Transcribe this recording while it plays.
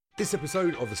This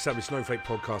episode of the Savage Snowflake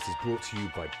podcast is brought to you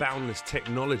by Boundless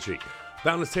Technology.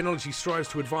 Boundless Technology strives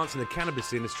to advance in the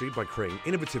cannabis industry by creating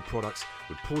innovative products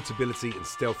with portability and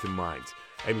stealth in mind.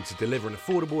 Aiming to deliver an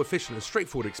affordable, efficient and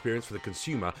straightforward experience for the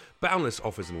consumer, Boundless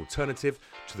offers an alternative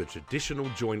to the traditional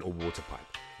joint or water pipe.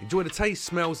 Enjoy the taste,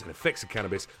 smells and effects of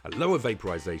cannabis at lower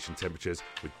vaporization temperatures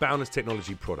with Boundless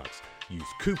Technology products. Use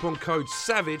coupon code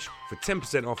SAVAGE for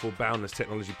 10% off all Boundless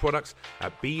Technology products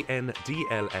at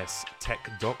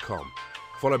bndlstech.com.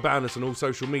 Follow Boundless on all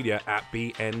social media at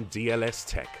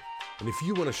bndlstech. And if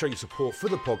you want to show your support for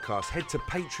the podcast, head to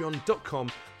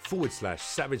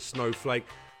patreon.com/Savage Snowflake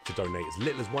to donate as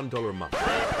little as $1 a month.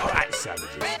 All right,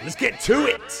 savages, let's get to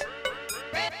it.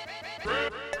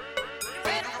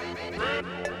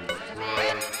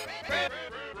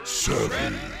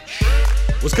 Savage.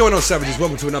 What's going on, savages?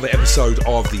 Welcome to another episode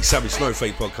of the Savage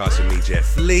Snowflake podcast with me,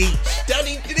 Jeff Leach.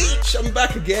 Danny Leach, I'm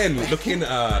back again. Looking,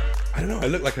 I don't know, I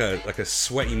look like a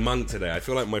sweaty monk today. I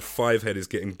feel like my five head is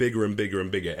getting bigger and bigger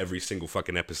and bigger every single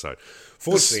fucking episode.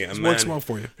 Fortunately, a man well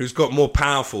for you. who's got more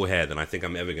powerful hair than I think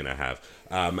I'm ever going to have.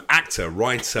 Actor,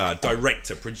 writer,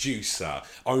 director, producer,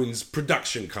 owns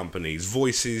production companies,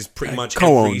 voices pretty much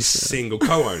every single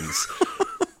co-owns.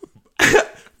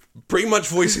 Pretty much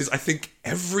voices, I think,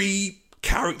 every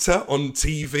character on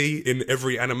TV in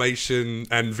every animation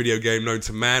and video game known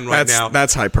to man now.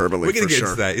 That's hyperbole. We're going to get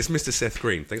into that. It's Mr. Seth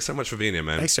Green. Thanks so much for being here,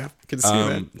 man. Thanks, Jeff. Good to see you,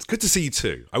 man. It's good to see you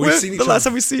too. The last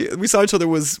time we saw each other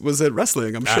was at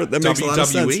wrestling. I'm sure that makes a lot of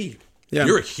sense. Yeah.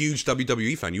 You're a huge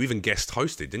WWE fan. You even guest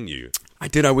hosted, didn't you? I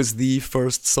did. I was the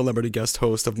first celebrity guest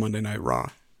host of Monday Night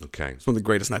Raw. Okay. It's one of the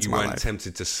greatest nights of my life. You weren't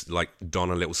tempted to like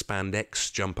don a little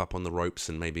spandex, jump up on the ropes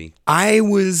and maybe... I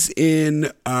was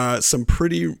in some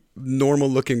pretty normal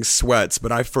looking sweats,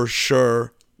 but I for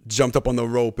sure jumped up on the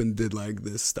rope and did like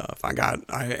this stuff.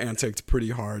 I antiqued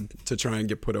pretty hard to try and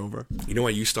get put over. You know,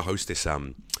 I used to host this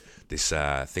thing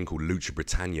called Lucha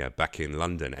Britannia back in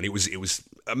London, and it was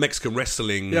a Mexican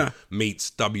wrestling meets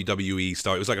WWE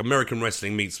style. It was like American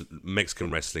wrestling meets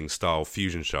Mexican wrestling style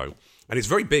fusion show. And it's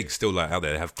very big still out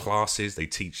there. They have classes. They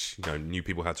teach new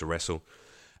people how to wrestle.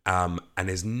 And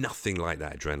there's nothing like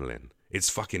that adrenaline. It's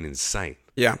fucking insane.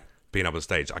 Yeah. Being up on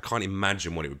stage. I can't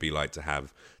imagine what it would be like to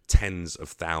have tens of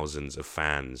thousands of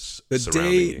fans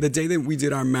surrounding you. The day that we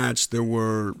did our match, there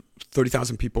were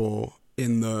 30,000 people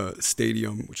in the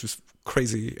stadium, which was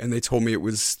crazy. And they told me it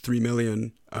was 3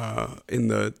 million in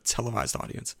the televised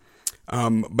audience.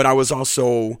 But I was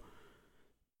also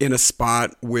in a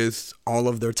spot with all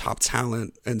of their top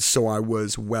talent, and so I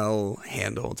was well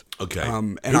handled. Okay.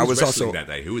 And who I was wrestling also that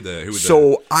day. Who were the?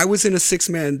 So I was in a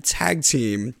 6-man tag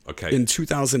team. Okay. In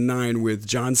 2009 with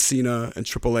John Cena and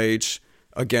Triple H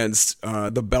against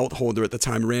the belt holder at the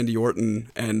time, Randy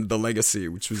Orton, and The Legacy,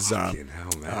 which was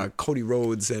Cody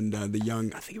Rhodes and the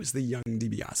young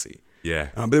DiBiase. Yeah.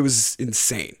 But it was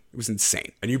insane. It was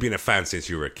insane. And you've been a fan since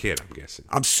you were a kid, I'm guessing.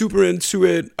 I'm super into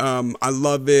it. I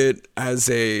love it as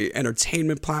a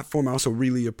entertainment platform. I also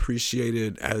really appreciate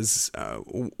it as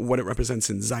what it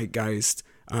represents in zeitgeist.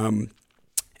 And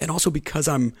also because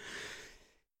I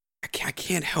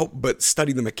can't help but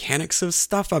study the mechanics of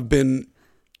stuff. I've been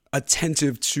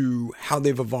attentive to how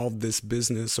they've evolved this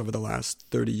business over the last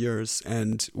 30 years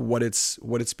and what it's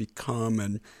become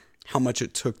and how much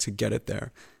it took to get it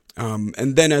there.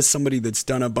 And then as somebody that's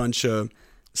done a bunch of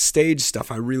stage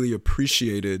stuff, I really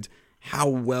appreciated how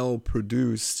well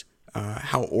produced,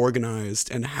 how organized,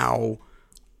 and how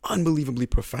unbelievably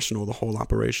professional the whole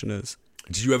operation is.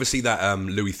 Did you ever see that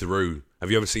Louis Theroux? Have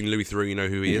you ever seen Louis Theroux? You know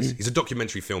who he is? He's a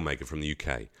documentary filmmaker from the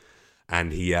UK.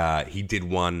 And he did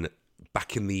one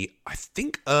back in the, I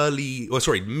think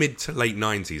mid to late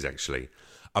 90s actually,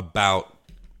 about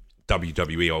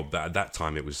WWE, or at that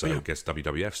time it was, I guess,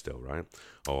 WWF still, right?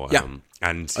 Or,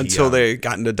 until they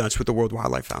got into Dutch with the World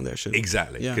Wildlife Foundation.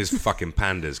 Exactly, because fucking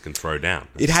pandas can throw down.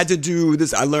 It had to do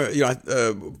this. I learned,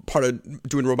 part of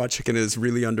doing Robot Chicken is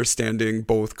really understanding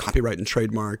both copyright and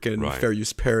trademark and fair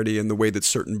use parity and the way that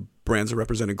certain brands are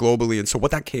represented globally. And so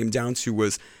what that came down to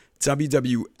was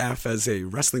WWF as a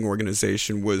wrestling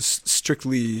organization was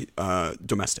strictly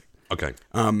domestic. Okay.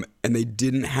 And they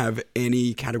didn't have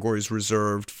any categories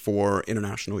reserved for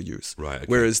international use. Right. Okay.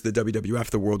 Whereas the WWF,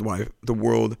 the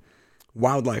World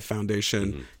Wildlife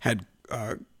Foundation, had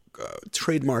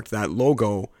trademarked that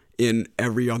logo in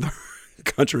every other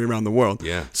country around the world.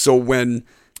 Yeah. So when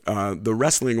the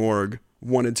wrestling org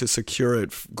wanted to secure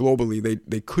it globally,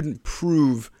 they couldn't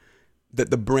prove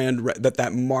that the brand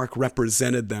that mark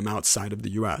represented them outside of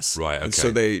the U.S. Right. Okay. And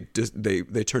so they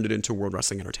turned it into World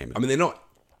Wrestling Entertainment. I mean, they're not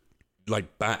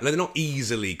like bad. They're not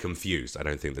easily confused. I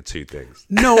don't think the two things.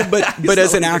 No, but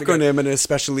as an not gonna acronym, and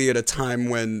especially at a time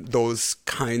when those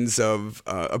kinds of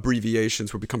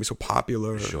abbreviations were becoming so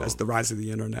popular as the rise of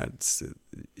the internet,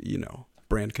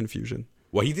 brand confusion.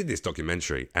 Well, he did this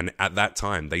documentary, and at that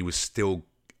time, they were still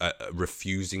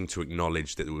refusing to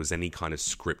acknowledge that there was any kind of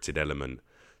scripted element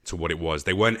to what it was.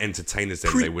 They weren't entertainers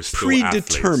then; they were still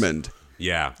predetermined. Athletes.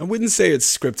 Yeah, I wouldn't say it's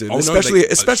scripted, Oh, no,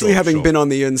 especially having sure. been on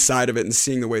the inside of it and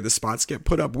seeing the way the spots get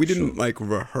put up. We didn't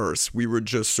rehearse. We were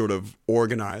just sort of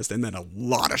organized, and then a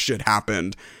lot of shit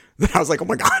happened. That I was like, oh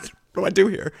my god, what do I do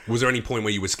here? Was there any point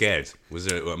where you were scared? Was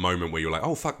there a moment where you were like,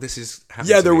 oh fuck, this is happening?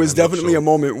 Yeah, to there me, was I'm not definitely sure. a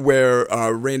moment where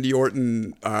Randy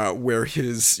Orton, where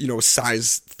his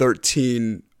size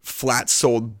 13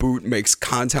 flat-soled boot makes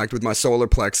contact with my solar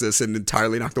plexus and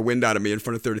entirely knocked the wind out of me in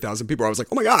front of 30,000 people. I was like,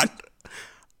 oh my god,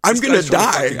 I'm gonna guy's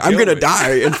trying to die. fucking I'm kill gonna me.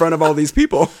 die in front of all these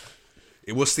people.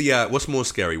 What's more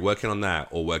scary, working on that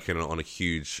or working on a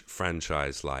huge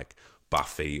franchise like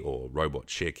Buffy or Robot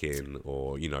Chicken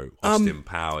or Austin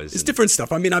Powers? It's different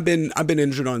stuff. I mean, I've been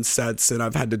injured on sets and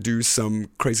I've had to do some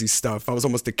crazy stuff. I was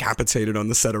almost decapitated on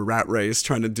the set of Rat Race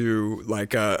trying to do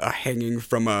like a hanging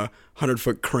from a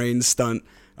 100-foot crane stunt.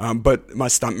 But my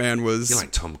stuntman was You're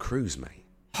like Tom Cruise, mate.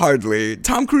 hardly.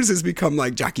 Tom Cruise has become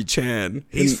like Jackie Chan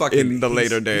in the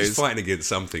later days. He's fighting against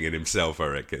something in himself, I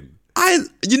reckon.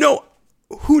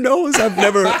 Who knows? I've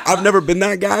never been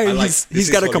that guy. He's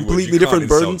got a completely different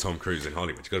burden. Tom Cruise in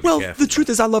Hollywood. You got to Well, be careful. the truth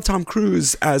is, I love Tom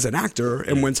Cruise as an actor,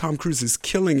 and when Tom Cruise is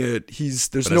killing it, there's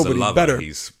But as a nobody lover, better.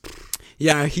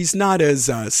 Yeah, He's not as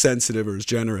sensitive or as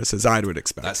generous as I would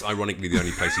expect. that's ironically the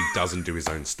only place he doesn't do his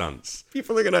own stunts.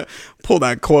 People are gonna pull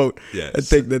that quote Yes. and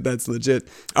think that that's legit.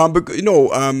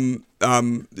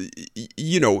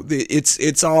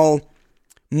 It's all.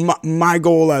 My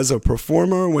goal as a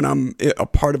performer when I'm a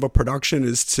part of a production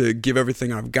is to give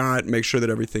everything I've got, make sure that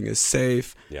everything is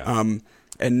safe, and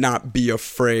not be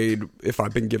afraid if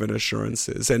I've been given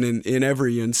assurances. And in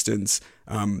every instance,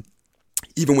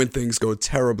 even when things go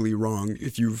terribly wrong,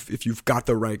 if you've got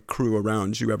the right crew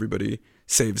around you, everybody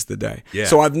saves the day. Yeah.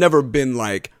 So I've never been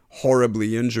like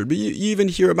horribly injured, but you even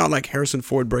hear about like Harrison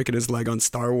Ford breaking his leg on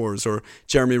Star Wars or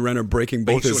Jeremy Renner breaking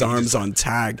both his arms on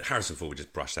Tag. Harrison Ford would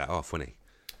just brush that off, wouldn't he?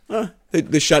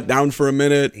 They shut down for a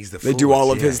minute. They do all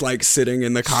of his like sitting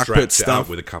in the cockpit Strapped it up stuff.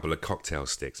 with a couple of cocktail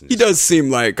sticks. And He just- does seem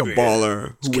like a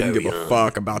baller who wouldn't give a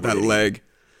fuck about that leg.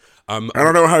 I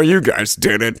don't know how you guys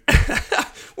did it.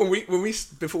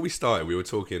 Before we started, we were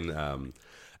talking,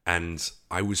 and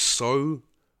I was so.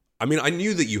 I mean, I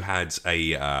knew that you had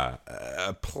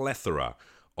a plethora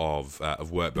of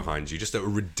work behind you, just a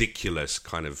ridiculous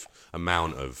kind of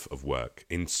amount of work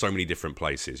in so many different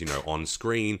places. On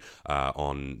screen,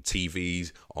 on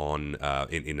TVs,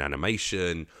 in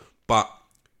animation. But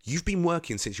you've been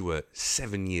working since you were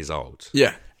 7 years old.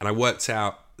 Yeah. And I worked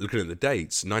out, looking at the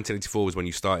dates, 1984 was when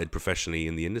you started professionally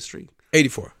in the industry.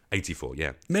 84. 84,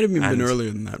 yeah. Might have even been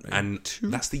earlier than that. Maybe. And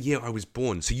that's the year I was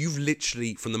born. So you've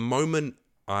literally, from the moment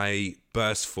I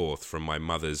burst forth from my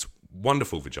mother's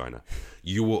wonderful vagina,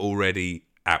 you were already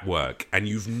at work, and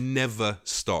you've never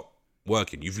stopped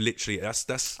working. You've literally,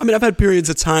 that's. I mean, I've had periods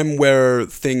of time where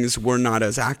things were not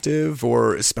as active,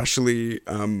 or especially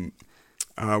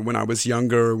when I was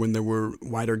younger, when there were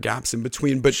wider gaps in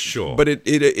between. But Sure. But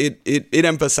it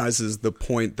emphasizes the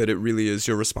point that it really is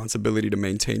your responsibility to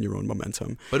maintain your own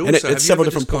momentum. But and also, it's have several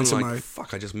you ever different just points gone in like, my.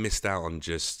 fuck, I just missed out on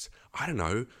just, I don't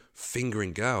know,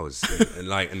 fingering girls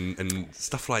and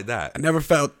stuff like that. I never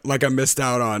felt like I missed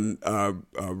out on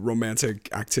romantic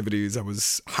activities. I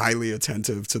was highly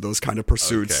attentive to those kind of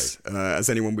pursuits, as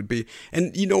anyone would be.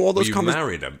 And all those You've comments.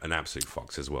 married an absolute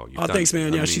fox as well. Oh, thanks,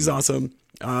 man. Yeah, she's awesome.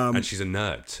 And she's a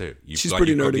nerd too. She's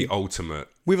pretty you've got nerdy. the ultimate.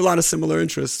 We have a lot of similar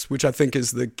interests, which I think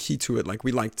is the key to it. Like,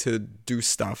 we like to do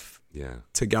stuff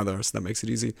together, so that makes it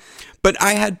easy. But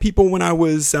I had people when I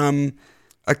was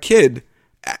a kid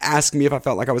ask me if I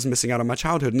felt like I was missing out on my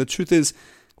childhood. And the truth is,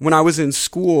 when I was in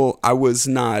school, I was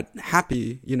not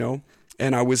happy,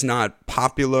 and I was not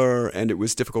popular, and it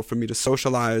was difficult for me to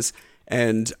socialize.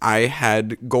 And I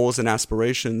had goals and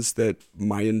aspirations that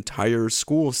my entire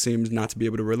school seemed not to be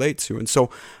able to relate to. And so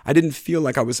I didn't feel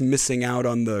like I was missing out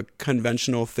on the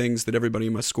conventional things that everybody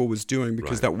in my school was doing,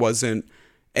 because that wasn't,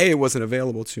 A, it wasn't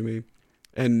available to me,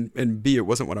 and B, it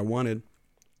wasn't what I wanted.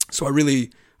 So I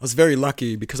was very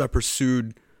lucky because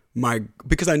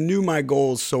because I knew my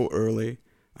goals so early.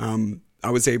 I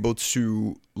was able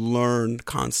to learn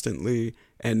constantly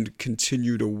and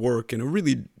continue to work in a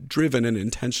really driven and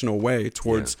intentional way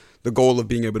towards the goal of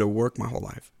being able to work my whole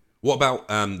life. What about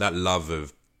that love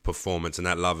of performance and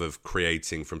that love of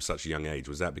creating from such a young age?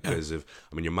 Was that because of,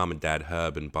 I mean, your mum and dad,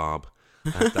 Herb and Barb?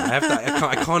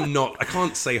 I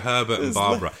can't say Herbert and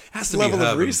Barbara. It has to be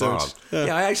Herb and Barb.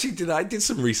 Yeah, I actually did. I did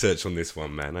some research on this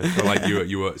one, man. I feel like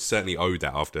you were certainly owed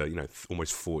that after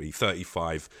almost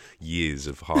 35 years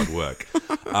of hard work.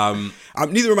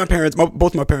 Neither of my parents.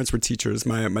 Both my parents were teachers.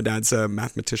 My dad's a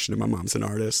mathematician and my mom's an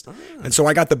artist, and so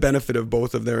I got the benefit of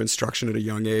both of their instruction at a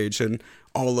young age and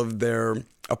all of their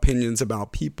opinions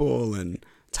about people and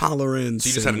tolerance. So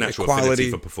you just had a natural affinity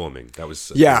for performing. That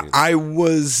was I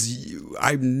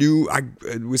knew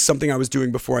it was something I was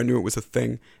doing before I knew it was a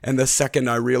thing. And the second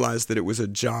I realized that it was a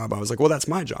job, I was like, well, that's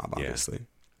my job, obviously.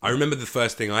 Yeah. I remember the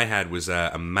first thing I had was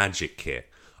a magic kit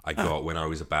I got when I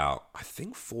was about, I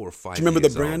think, 4 or 5 years old. Do you remember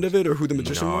the brand of it or who the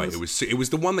magician was? No, it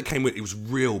was the one that came with, it was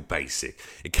real basic.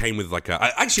 It came with like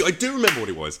I do remember what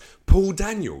it was. Paul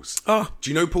Daniels. Oh.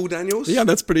 Do you know Paul Daniels? Yeah,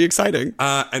 that's pretty exciting.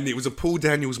 And it was a Paul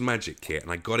Daniels magic kit.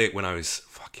 And I got it when I was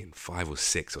fucking 5 or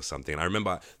 6 or something. And I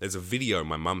remember there's a video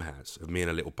my mum has of me in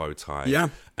a little bow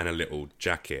tie and a little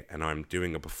jacket. And I'm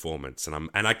doing a performance. And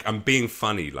I'm being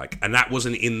funny. And that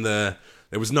wasn't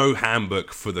there was no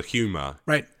handbook for the humor.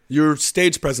 Right. Your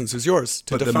stage presence is yours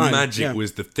to define. But the magic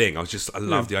was the thing. I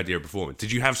love the idea of performance.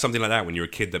 Did you have something like that when you were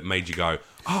a kid that made you go,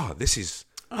 this is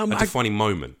a defining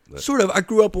moment? Sort of. I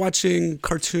grew up watching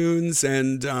cartoons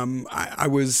and I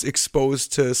was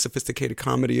exposed to sophisticated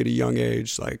comedy at a young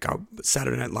age, like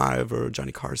Saturday Night Live or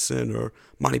Johnny Carson or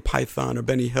Monty Python or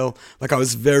Benny Hill. I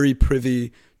was very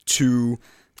privy to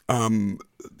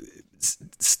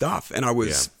stuff and I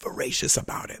was voracious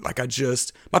about it.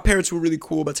 My parents were really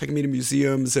cool about taking me to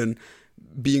museums and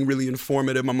being really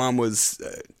informative. My mom was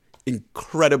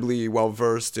incredibly well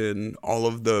versed in all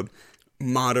of the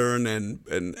modern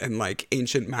and like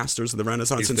ancient masters of the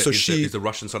Renaissance. Is the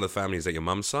Russian side of the family, is that your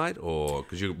mum's side, or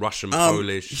because you're Russian,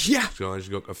 Polish? Yeah,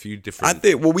 you've got a few different. I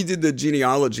think. Well, we did the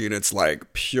genealogy, and it's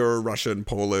like pure Russian,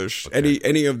 Polish. Okay.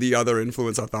 Any of the other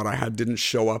influence I thought I had didn't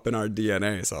show up in our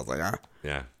DNA, so I was like,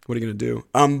 yeah. What are you gonna do?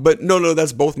 But no,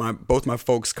 that's both my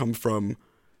folks come from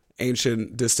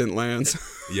ancient, distant lands.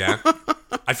 Yeah,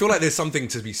 I feel like there's something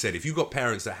to be said if you've got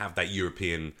parents that have that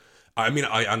European. I mean,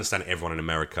 I understand everyone in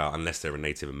America, unless they're a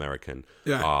Native American,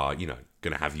 are going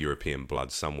to have European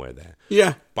blood somewhere there.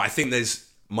 Yeah, but I think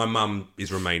my mum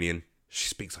is Romanian. She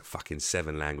speaks like fucking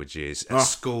 7 languages. At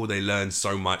school, they learn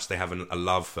so much. They have a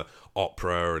love for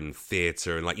opera and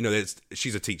theatre. And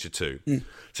she's a teacher too. Mm.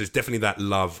 So it's definitely that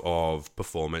love of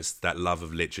performance, that love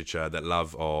of literature, that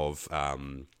love of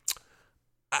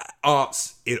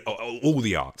arts, all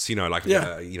the arts, an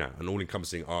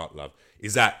all-encompassing art love.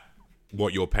 Is that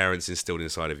what your parents instilled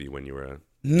inside of you when you were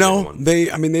No, they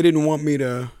didn't want me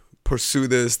to pursue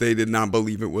this. They did not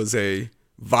believe it was a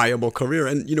viable career.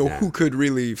 And, who could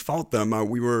really fault them?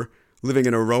 We were living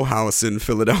in a row house in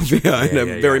Philadelphia in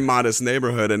a very modest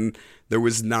neighborhood, and there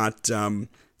was not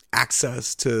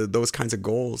access to those kinds of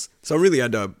goals. So I really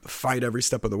had to fight every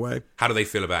step of the way. How do they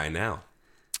feel about it now?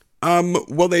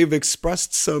 Well, they've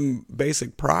expressed some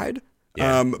basic pride.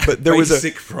 Yeah. But there was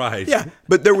pride. Yeah,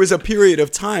 but there was a period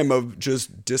of time of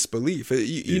just disbelief.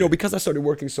 Because I started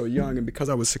working so young and because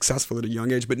I was successful at a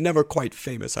young age, but never quite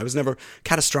famous. I was never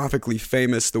catastrophically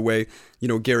famous the way,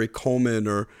 Gary Coleman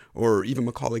or even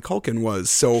Macaulay Culkin was.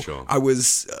 So I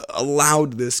was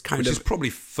allowed this kind Which of... is probably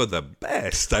for the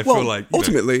best, I feel like.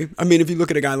 Ultimately, I mean, if you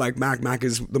look at a guy like Mac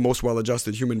is the most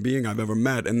well-adjusted human being I've ever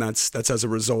met, and that's as a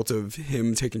result of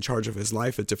him taking charge of his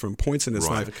life at different points in his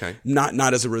life. Okay.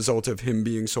 Not as a result of him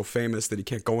being so famous that he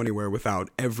can't go anywhere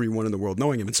without everyone in the world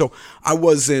knowing him. And so I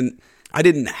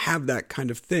didn't have that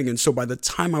kind of thing. And so by the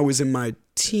time I was in my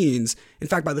teens, in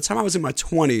fact, by the time I was in my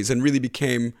 20s and really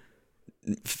became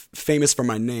famous for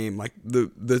my name, like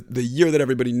the year that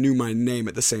everybody knew my name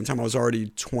at the same time, I was already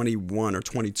 21 or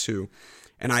 22.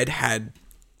 And I'd had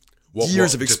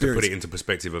years of experience. Just to put it into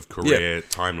perspective of career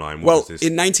timeline. Well,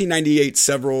 in 1998,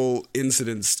 several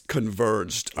incidents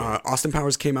converged. Austin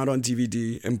Powers came out on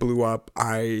DVD and blew up.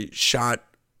 I shot,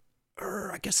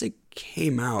 I guess it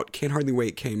came out. Can't Hardly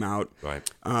Wait came out.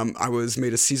 Right. I was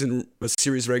made a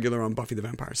series regular on Buffy the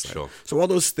Vampire Slayer. Sure. So all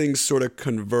those things sort of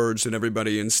converged, and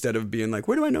everybody, instead of being like,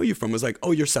 "Where do I know you from?" was like,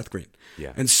 "Oh, you're Seth Green."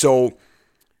 Yeah. And so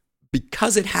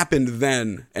because it happened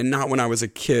then and not when I was a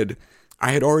kid,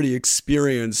 I had already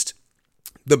experienced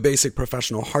the basic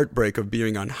professional heartbreak of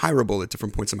being unhireable at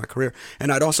different points in my career.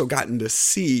 And I'd also gotten to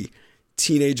see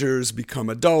teenagers become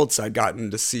adults. I'd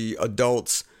gotten to see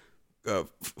adults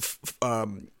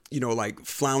like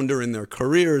flounder in their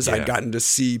careers. Yeah. I'd gotten to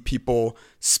see people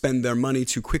spend their money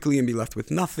too quickly and be left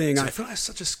with nothing. So I feel like it's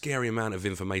such a scary amount of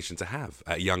information to have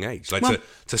at a young age. Like Well,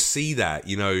 to see that,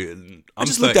 I'm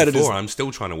just looked at it 34, as- I'm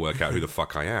still trying to work out who the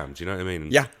fuck I am. Do you know what I mean?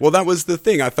 Yeah, well, that was the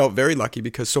thing. I felt very lucky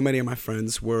because so many of my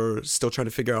friends were still trying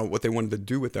to figure out what they wanted to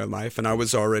do with their life, and I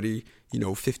was already,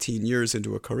 15 years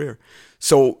into a career.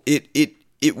 So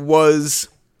it was,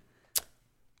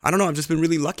 I don't know, I've just been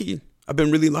really lucky. I've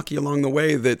been really lucky along the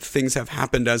way that things have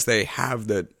happened as they have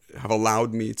that have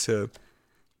allowed me to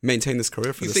maintain this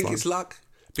career for You this think long. it's luck?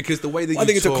 Because the way that I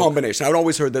think it's a talk- combination. I've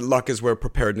always heard that luck is where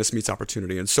preparedness meets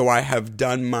opportunity, and so I have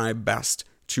done my best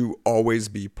to always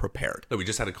be prepared. Look, we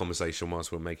just had a conversation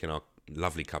whilst we were making our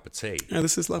lovely cup of tea. Yeah,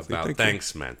 this is lovely. About, Thank you.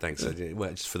 thanks, man. Thanks. Well,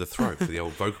 just for the throat, for the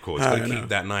old vocal cords. I Got to know. keep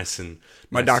that nice and.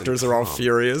 My nice doctors and are all calm.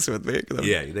 furious with me.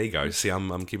 Yeah, there you go. See, I'm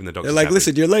keeping the doctors. They're like, happy.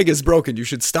 listen, your leg is broken. You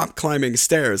should stop climbing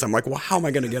stairs. I'm like, well, how am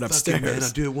I going to get Fucking upstairs? man, I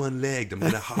do it one legged. I'm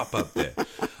gonna hop up there.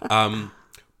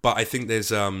 But I think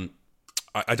there's I'm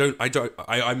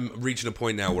reaching a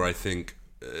point now where I think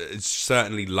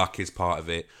certainly luck is part of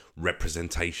it.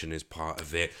 Representation is part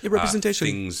of it. Yeah, representation.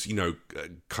 Things,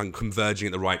 converging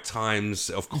at the right times,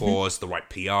 of course, the right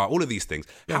PR, all of these things.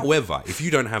 However, if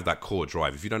you don't have that core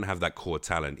drive, if you don't have that core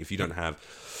talent, if you don't have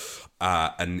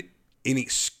an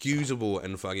inexcusable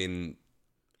and fucking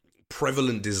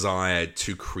prevalent desire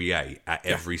to create at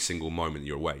every single moment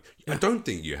you're away, I don't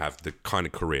think you have the kind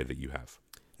of career that you have.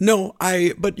 No,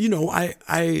 I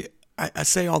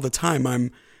say all the time,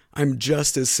 I'm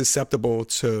just as susceptible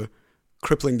to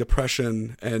crippling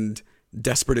depression and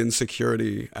desperate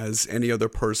insecurity as any other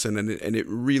person. And it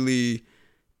really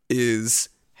is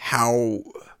how,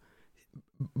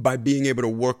 by being able to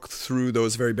work through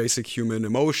those very basic human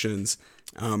emotions,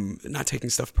 not taking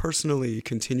stuff personally,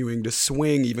 continuing to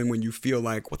swing even when you feel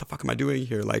like, what the fuck am I doing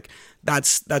here? Like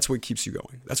that's what keeps you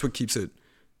going. That's what keeps it.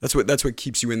 That's what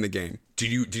keeps you in the game.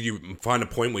 Did you find a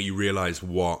point where you realize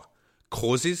what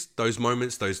causes those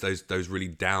moments, those really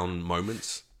down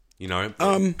moments?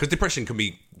 Because depression can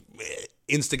be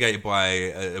instigated by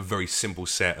a very simple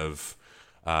set of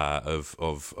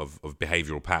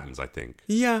behavioral patterns, I think.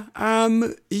 Yeah,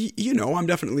 I'm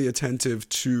definitely attentive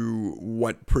to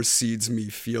what precedes me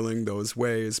feeling those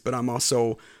ways, but I'm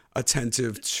also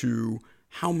attentive to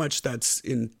how much that's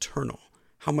internal,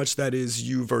 how much that is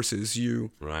you versus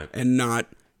you, Right. and not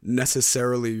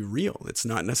necessarily real. It's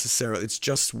not necessarily, it's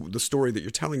just the story that you're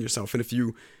telling yourself. And if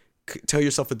you tell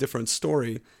yourself a different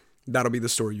story, that'll be the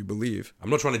story you believe. I'm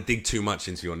not trying to dig too much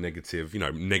into your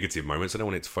negative moments. I don't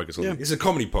want it to focus on. Yeah. It's a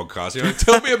comedy podcast.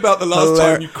 Tell me about the last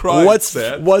time you cried.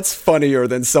 What's funnier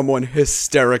than someone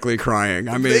hysterically crying?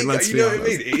 I mean, let's be honest. What I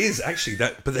mean? It is actually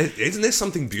that, but isn't there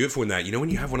something beautiful in that?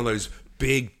 When you have one of those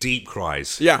big deep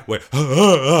cries, Yeah. where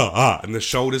and the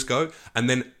shoulders go, and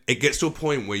then it gets to a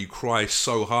point where you cry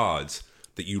so hard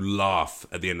that you laugh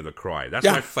at the end of the cry. That's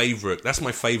Yeah. my favorite. That's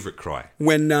my favorite cry.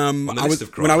 When the I list was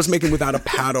of when I was crimes. making Without a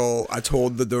Paddle, I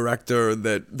told the director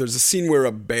that there's a scene where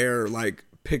a bear like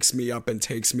picks me up and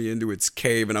takes me into its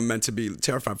cave, and I'm meant to be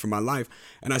terrified for my life.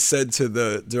 And I said to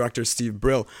the director, Steve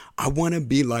Brill, I want to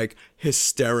be like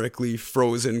hysterically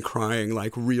frozen crying,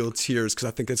 like real tears, because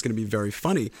I think that's going to be very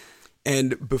funny.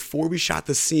 And before we shot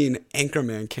the scene,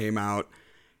 Anchorman came out,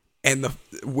 and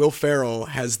Will Ferrell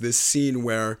has this scene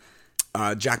where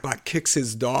Jack Black kicks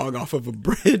his dog off of a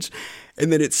bridge,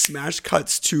 and then it smash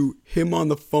cuts to him on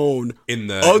the phone, In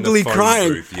the ugly phone crying.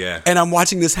 booth, yeah. And I'm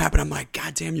watching this happen. I'm like,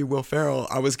 God damn you, Will Ferrell!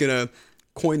 I was gonna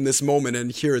coin this moment, and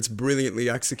here it's brilliantly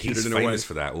executed He's in a way. famous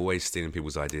for that, always stealing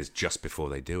people's ideas just before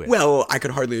they do it. Well, I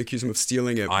could hardly accuse him of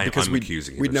stealing it because I'm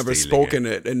accusing him we'd of never stealing spoken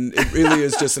it, and it really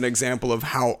is just an example of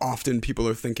how often people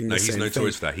are thinking the No, same he's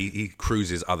notorious thing. for that. He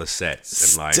cruises other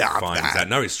sets and Stop finds that. that.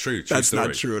 No, it's true. That's story.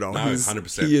 not true at all. No,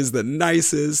 100%. He is the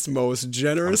nicest, most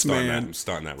generous man. I'm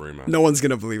starting that rumor. No one's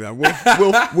gonna believe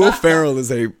that. Will Ferrell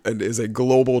is a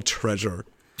global treasure.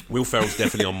 Will Ferrell's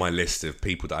definitely on my list of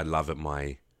people that I love at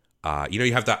my.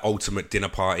 You have that ultimate dinner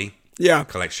party Yeah,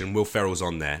 collection. Will Ferrell's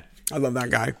on there. I love that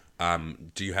guy.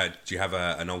 Do you have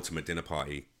an ultimate dinner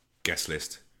party guest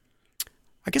list?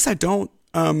 I guess I don't.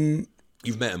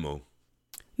 You've met them all.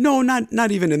 No,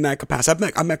 not even in that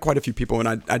capacity. I've met quite a few people,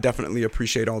 and I definitely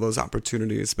appreciate all those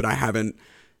opportunities. But I haven't.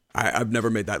 I've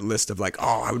never made that list of like,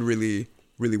 oh, I would really,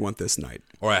 really want this night.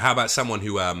 All right. How about someone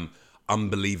who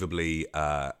unbelievably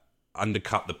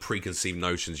undercut the preconceived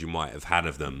notions you might have had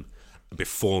of them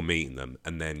before meeting them,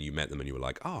 and then you met them and you were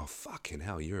like, oh, fucking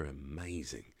hell, you're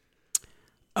amazing.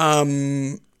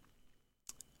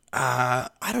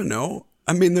 I don't know.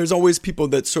 I mean, there's always people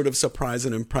that sort of surprise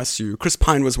and impress you. Chris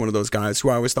Pine was one of those guys who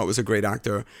I always thought was a great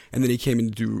actor. And then he came in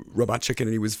to do Robot Chicken,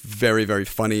 and he was very, very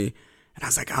funny. And I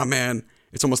was like, oh, man,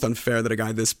 it's almost unfair that a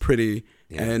guy this pretty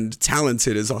and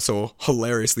talented is also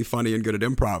hilariously funny and good at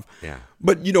improv. Yeah.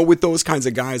 But, you know, with those kinds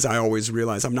of guys, I always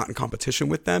realize I'm not in competition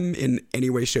with them in any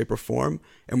way, shape, or form.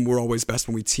 And we're always best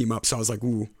when we team up. So I was like,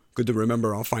 ooh, good to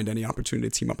remember. I'll find any opportunity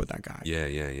to team up with that guy.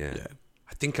 Yeah.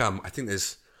 I think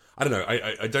there's, I don't know.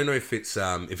 I don't know if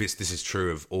this is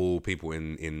true of all people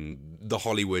in the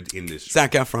Hollywood industry.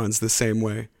 Zac Efron's the same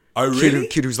way. Oh, really?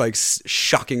 Kid who's like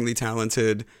shockingly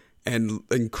talented and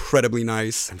incredibly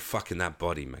nice. And fucking that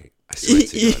body, mate. I swear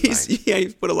to God, mate. Yeah,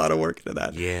 he's put a lot of work into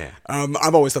that. Yeah.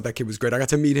 I've always thought that kid was great. I got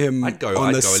to meet him on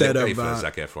the set of for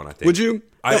Zac Efron, I think. Would you?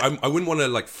 I wouldn't want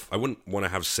to I wouldn't want to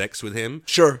have sex with him.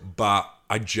 Sure. But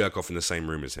I'd jerk off in the same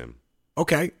room as him.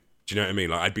 Okay. Do you know what I mean?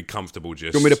 Like, I'd be comfortable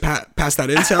just... You want me to pass that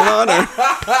intel on?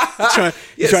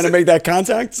 Or trying to make that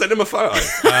contact? Send him a photo.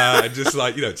 Just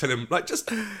like, you know, tell him, like, just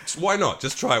why not?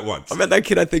 Just try it once. I met that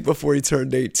kid, I think, before he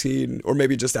turned 18, or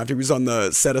maybe just after. He was on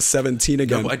the set of 17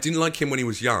 again. No, but I didn't like him when he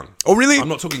was young. Oh, really? I'm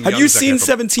not talking Have young you Zac seen Efron.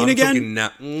 17 I'm again?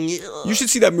 talking You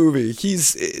should see that movie.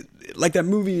 He's... Like, that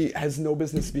movie has no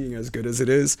business being as good as it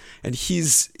is, and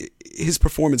his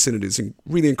performance in it is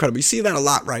really incredible. You see that a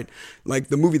lot, right? Like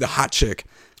the movie The Hot Chick,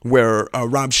 where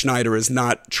Rob Schneider is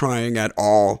not trying at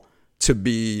all to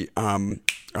be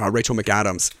Rachel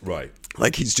McAdams. Right.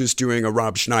 Like, he's just doing a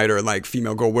Rob Schneider, like,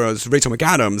 female girl, whereas Rachel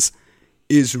McAdams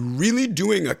is really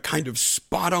doing a kind of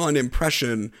spot-on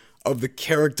impression of the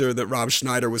character that Rob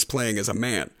Schneider was playing as a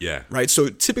man. Yeah. Right? So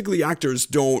typically actors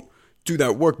don't do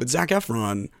that work, but Zac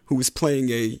Efron, who was playing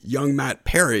a young Matt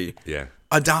Perry,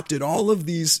 adopted all of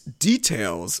these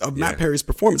details of Matt Perry's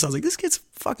performance. I was like, this kid's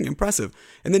fucking impressive.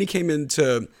 And then he came in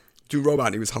to do Robot,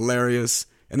 and he was hilarious.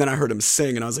 And then I heard him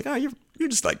sing, and I was like, oh, you're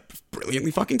just like brilliantly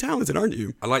fucking talented, aren't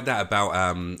you? I like that about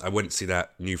I went to see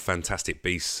that new Fantastic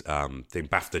Beasts thing.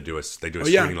 BAFTA do a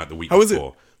screening like the week before. Was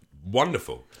it?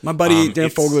 Wonderful. My buddy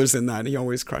Dan Fogler's in that. He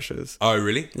always crushes. Oh,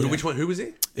 really? Yeah. Which one? Who was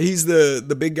he? He's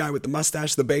the big guy with the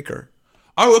mustache, the baker.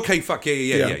 Oh, okay. Fuck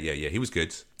yeah. He was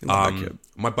good. That kid.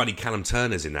 My buddy Callum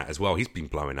Turner's in that as well. He's been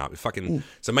blowing up.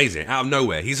 It's amazing. Out of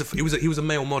nowhere, he was a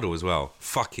male model as well.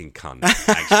 Fucking cunt.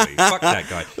 Actually, fuck that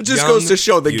guy. It just goes to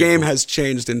show the game has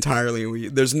changed entirely.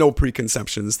 There's no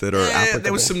preconceptions that are applicable.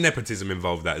 There was some nepotism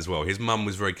involved with that as well. His mum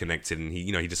was very connected, and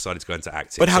he decided to go into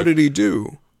acting. But how did he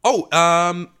do? Oh,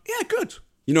 yeah, good.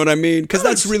 You know what I mean? Because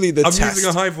that's really the test. I'm using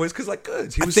a high voice because, like,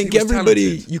 good. I think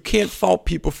everybody, you can't fault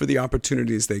people for the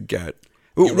opportunities they get.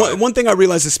 Right. One thing I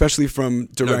realized, especially from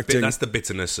directing, that's the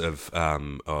bitterness of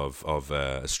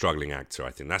a struggling actor.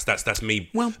 I think that's me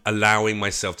allowing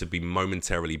myself to be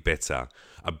momentarily bitter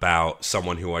about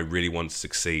someone who I really want to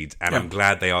succeed, and I'm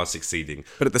glad they are succeeding.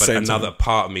 But at the same time, another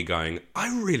part of me going,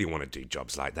 I really want to do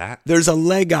jobs like that. There's a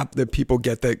leg up that people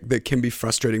get that can be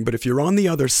frustrating. But if you're on the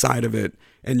other side of it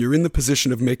and you're in the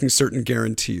position of making certain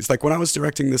guarantees, like when I was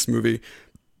directing this movie,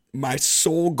 my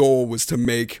sole goal was to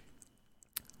make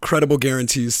credible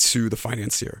guarantees to the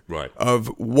financier of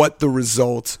what the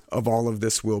result of all of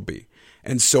this will be.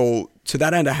 And so to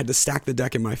that end, I had to stack the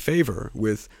deck in my favor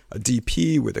with a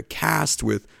DP, with a cast,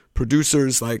 with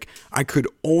producers. Like, I could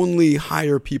only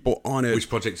hire people on it. Which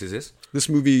project is this? This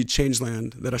movie,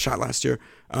 Changeland, that I shot last year,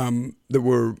 that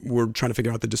we're trying to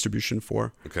figure out the distribution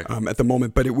for at the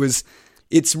moment. But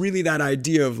it's really that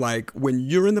idea of, like, when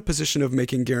you're in the position of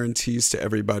making guarantees to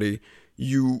everybody,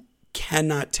 you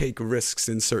cannot take risks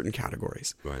in certain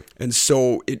categories. Right. And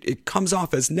so it comes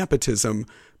off as nepotism,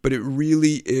 but it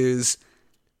really is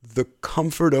the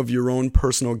comfort of your own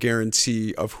personal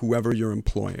guarantee of whoever you're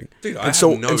employing. Dude, I have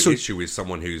no issue with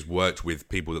someone who's worked with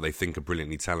people that they think are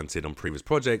brilliantly talented on previous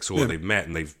projects, or they've met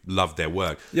and they've loved their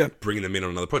work, bringing them in on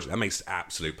another project. That makes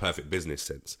absolute perfect business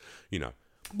sense, you know.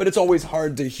 But it's always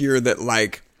hard to hear that,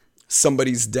 like,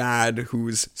 somebody's dad,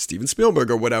 who's Steven Spielberg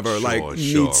or whatever,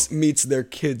 meets their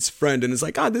kid's friend and is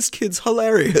like, this kid's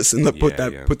hilarious, and put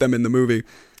them in the movie.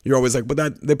 You're always like, but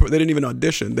they didn't even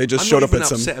audition. They just showed up at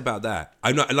some. I'm not upset about that.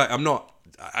 I'm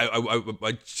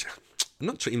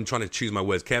not even trying to choose my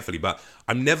words carefully, but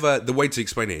the way to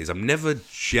explain it is I'm never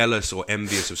jealous or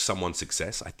envious of someone's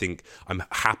success. I think I'm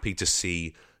happy to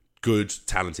see good,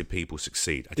 talented people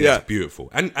succeed. I think that's beautiful.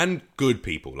 And good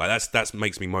people. Like, that's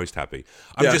makes me most happy.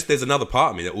 There's another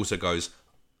part of me that also goes,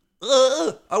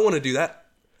 I want to do that.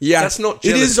 Yeah, That's not it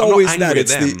jealous. is I'm not always angry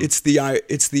that. at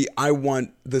It's the I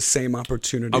want the same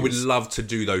opportunity. I would love to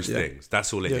do those things.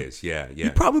 That's all it is. Yeah. You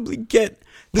probably get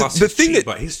Plus the thing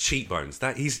that his cheekbones.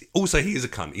 He is a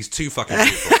cunt. He's too fucking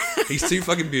beautiful. He's too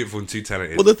fucking beautiful and too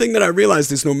talented. well, the thing that I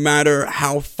realized is no matter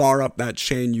how far up that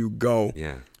chain you go,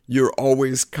 Yeah. you're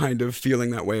always kind of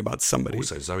feeling that way about somebody.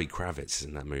 Also, Zoe Kravitz is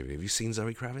in that movie. Have you seen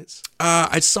Zoe Kravitz?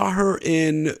 I saw her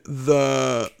in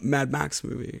the Mad Max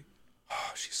movie.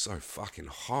 Oh, she's so fucking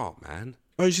hot, man.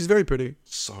 Oh, she's very pretty.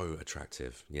 So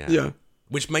attractive. Yeah. Yeah.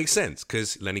 Which makes sense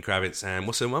because Lenny Kravitz and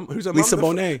what's her mum? Who's her Lisa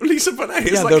mum? Bonet. Lisa Bonet.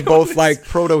 It's Yeah, like, they're both it's- like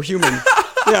proto-human.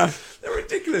 Yeah. They're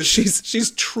ridiculous.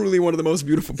 She's truly one of the most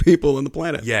beautiful people on the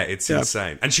planet. Yeah, it's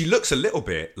insane. And she looks a little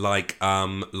bit like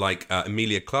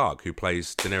Emilia Clarke, who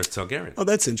plays Daenerys Targaryen. Oh,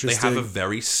 that's They interesting. have a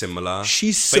very similar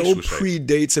She so facial shape.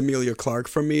 predates Emilia Clarke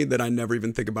for me that I never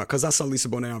even think about, because I saw Lisa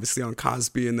Bonet obviously on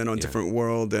Cosby and then on Different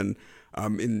World and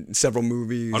in several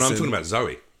movies. Oh, no, I'm and- talking about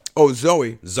Zoe. Oh,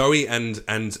 Zoe. Zoe and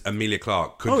Emilia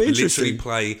Clarke could interesting. literally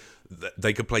play.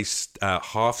 They could play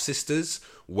half sisters,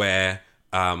 where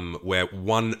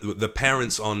the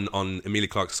parents on Emilia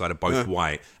Clarke's side are both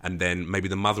white, and then maybe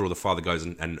the mother or the father goes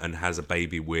and has a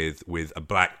baby with a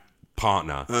black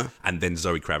partner, and then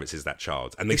Zoe Kravitz is that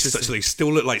child, and so they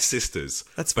still look like sisters.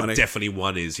 That's but funny. definitely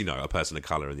one is a person of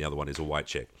color, and the other one is a white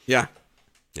chick. Yeah.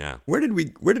 Yeah. Where did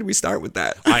we start with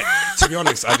that? To be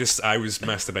honest, I was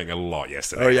masturbating a lot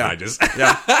yesterday. Oh, yeah. and I just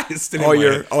Yeah. it's still in all my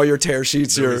your head. all your tear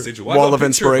sheets, The your residual. Well, I wall got of a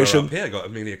picture her inspiration. up here. I got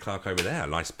Emilia Clarke over there. A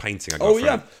nice painting I got Oh, from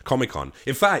yeah. Comic-Con.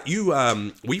 In fact,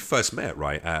 we first met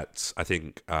right at I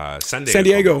think San Diego. San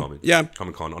Diego, Comic-Con, yeah.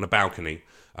 Comic-Con on a balcony,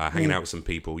 hanging out with some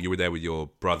people. You were there with your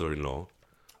brother-in-law.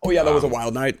 Oh yeah, that was a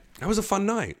wild night. That was a fun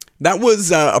night. That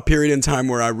was a period in time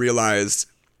where I realized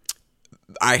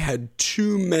I had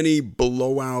too many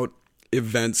blowout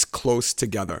events close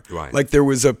together. Right. Like there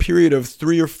was a period of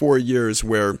 3 or 4 years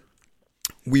where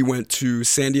we went to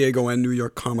San Diego and New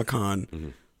York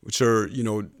Comic-Con, which are,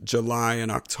 July and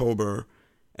October.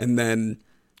 And then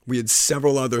we had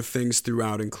several other things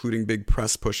throughout, including big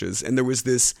press pushes. And there was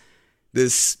this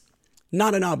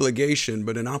not an obligation,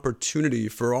 but an opportunity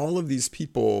for all of these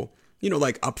people,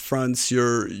 like upfronts,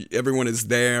 everyone is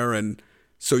there, and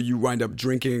so you wind up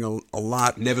drinking a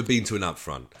lot. Never been to an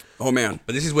upfront. Oh man!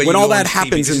 But this is where when you all go that on TV.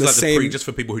 happens This in the is same. just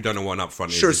for people who don't know what an upfront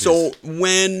is. Sure. This So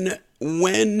is-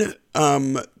 when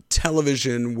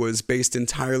television was based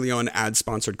entirely on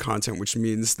ad-sponsored content, which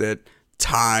means that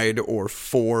Tide or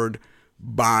Ford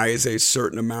buys a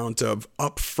certain amount of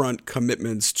upfront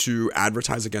commitments to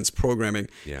advertise against programming,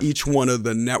 each one of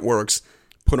the networks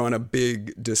put on a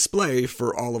big display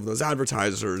for all of those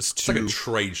advertisers it's like a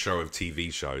trade show of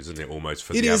TV shows, isn't it? Almost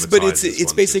for it the is, but advertisers,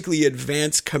 it's basically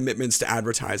advanced commitments to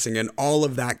advertising, and all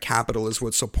of that capital is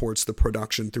what supports the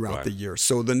production throughout the year.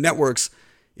 So the networks,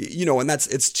 and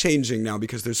it's changing now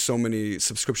because there's so many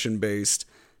subscription-based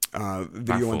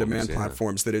video on demand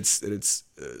platforms that it's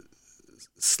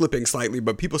slipping slightly,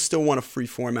 but people still want a free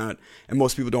format, and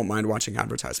most people don't mind watching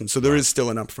advertisements. So there is still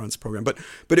an upfronts program, but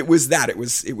it was that it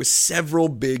was several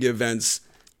big events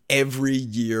every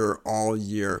year, all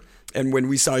year. And when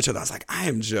we saw each other, I was like, I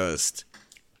am just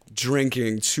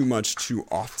drinking too much too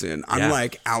often. I'm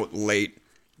like out late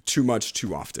too much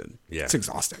too often. Yeah. It's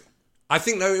exhausting. I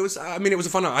think no, it was. I mean, it was a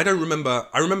fun night. I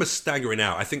remember staggering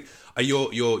out. I think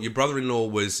your brother-in-law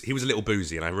was a little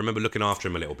boozy, and I remember looking after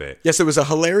him a little bit. Yes, there was a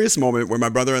hilarious moment where my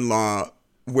brother-in-law,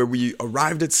 where we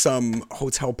arrived at some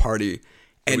hotel party,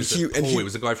 and it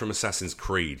was a guy from Assassin's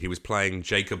Creed. He was playing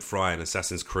Jacob Fry in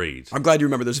Assassin's Creed. I'm glad you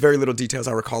remember. There's very little details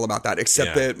I recall about that,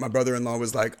 except that my brother-in-law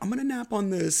was like, I'm going to nap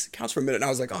on this couch for a minute. And I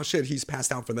was like, oh shit, he's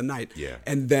passed out for the night. Yeah.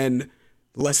 And then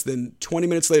less than 20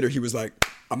 minutes later, he was like,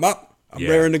 I'm up. I'm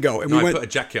raring to go. And I put a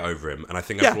jacket over him, and I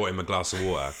think I brought him a glass of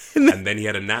water. and then he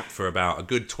had a nap for about a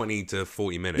good 20 to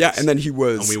 40 minutes. Yeah, and then he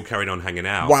was... And we all carried on hanging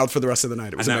out. Wild for the rest of the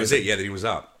night. It was and that amazing. was it, then he was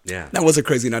up. Yeah. That was a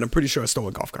crazy night. I'm pretty sure I stole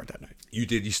a golf cart that night. You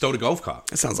did? You stole a golf cart?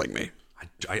 That sounds like me.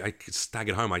 I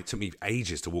staggered home. It took me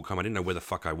ages to walk home. I didn't know where the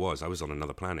fuck I was. I was on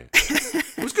another planet.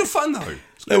 It was good fun, though.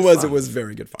 It was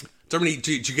very good fun. Do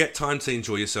you get time to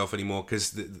enjoy yourself anymore?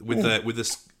 Because with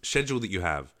the schedule that you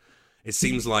have, it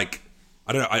seems like...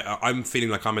 I don't know. I'm feeling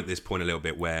like I'm at this point a little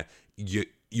bit where you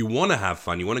want to have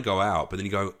fun, you want to go out, but then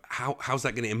you go, how's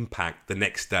that going to impact the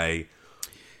next day?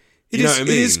 It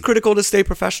is critical to stay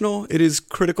professional. It is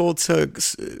critical to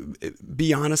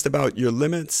be honest about your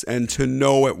limits and to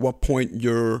know at what point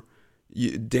you're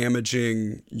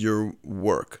damaging your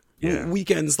work. Yeah.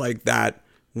 Weekends like that,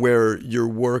 where your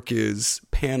work is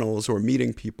panels or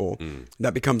meeting people,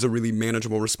 that becomes a really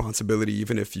manageable responsibility,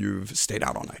 even if you've stayed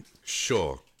out all night.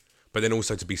 Sure. But then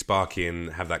also to be sparky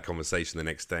and have that conversation the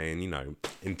next day, and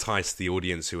entice the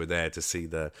audience who are there to see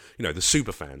the the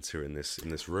super fans who are in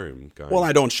this room. Going, well,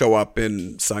 I don't show up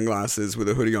in sunglasses with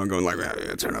a hoodie on, going like,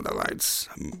 "Turn on the lights."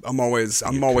 I'm always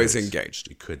engaged.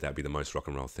 You could. That'd be the most rock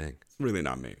and roll thing. Really,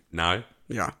 not me. No.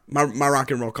 Yeah, my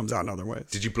rock and roll comes out in other ways.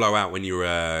 Did you blow out when you were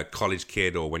a college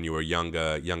kid or when you were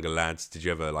younger lads? Did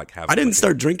you ever have? I didn't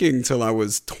start drinking till I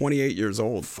was 28 years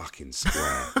old. Fucking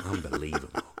square,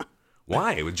 unbelievable.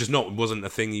 Why? It wasn't a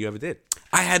thing you ever did.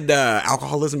 I had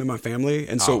alcoholism in my family,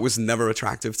 and so it was never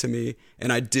attractive to me,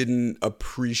 and I didn't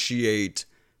appreciate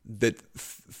that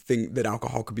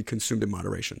alcohol could be consumed in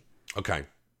moderation. Okay.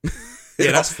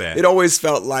 Yeah, that's fair. It always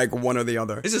felt like one or the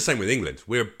other. It's the same with England.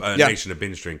 We're a nation of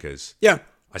binge drinkers. Yeah.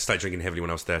 I started drinking heavily when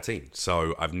I was 13,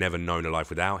 so I've never known a life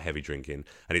without heavy drinking,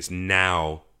 and it's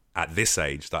now at this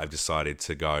age that I've decided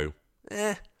to go,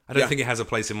 I don't think it has a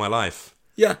place in my life.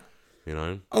 Yeah.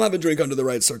 I'll have a drink under the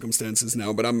right circumstances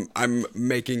now, but I'm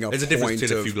making There's a difference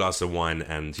between a few glasses of wine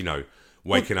and,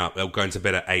 waking up, going to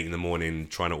bed at 8 a.m,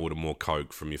 trying to order more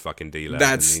Coke from your fucking dealer.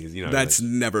 That's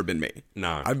never been me.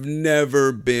 No. I've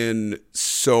never been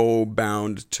so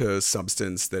bound to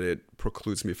substance that it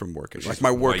precludes me from working. Like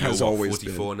my work has always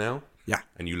 44 been. now? Yeah.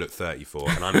 And you look 34,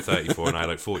 and I'm 34, and I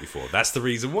look 44. That's the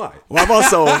reason why. Well,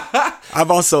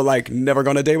 I've also never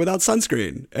gone a day without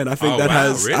sunscreen, and I think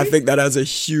I think that has a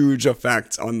huge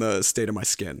effect on the state of my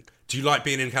skin. Do you like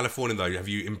being in California though? Have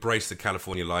you embraced the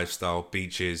California lifestyle,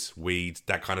 beaches, weed,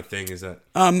 that kind of thing? Is that?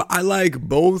 I like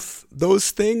both those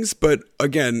things, but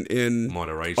again, in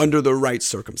moderation, under the right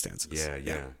circumstances.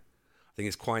 Yeah. I think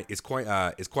it's quite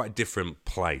a different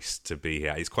place to be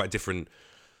here. It's quite different.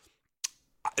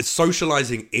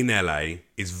 Socializing in LA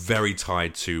is very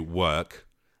tied to work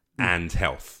and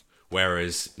health,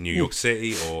 whereas New York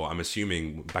City, or I'm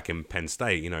assuming back in Penn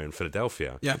State, in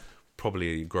Philadelphia,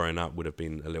 probably growing up would have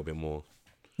been a little bit more.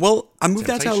 Well, I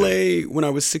moved out to LA when I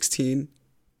was 16,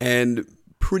 and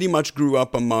pretty much grew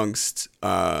up amongst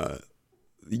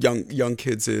young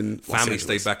kids in family.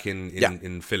 Stayed back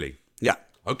in Philly. Yeah.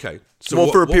 Okay.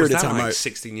 So for a period of time,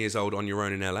 16 years old on your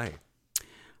own in LA.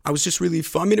 I was just really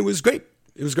fun. I mean, it was great.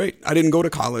 It was great. I didn't go to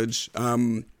college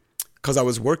because I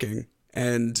was working,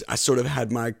 and I sort of had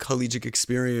my collegiate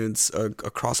experience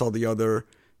across all the other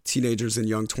teenagers and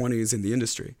young 20s in the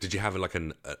industry. Did you have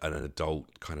an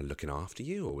adult kind of looking after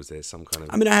you, or was there some kind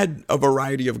of... I mean, I had a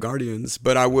variety of guardians,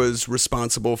 but I was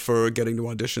responsible for getting to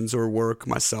auditions or work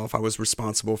myself. I was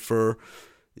responsible for,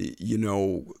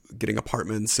 getting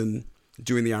apartments and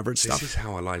doing the average stuff. This is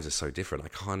how our lives are so different.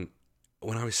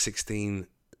 When I was 16...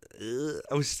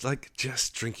 I was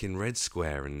just drinking Red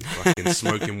Square and fucking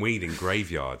smoking weed in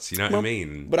graveyards. You know what I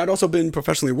mean? But I'd also been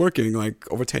professionally working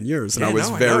over 10 years, and I was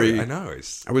I know.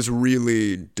 I was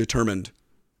really determined.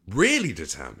 Really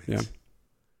determined. Yeah.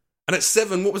 And at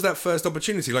 7, what was that first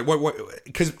opportunity?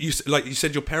 Because you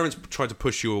said your parents tried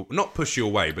to not push you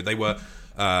away, but they were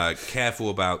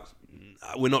careful about.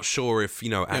 We're not sure if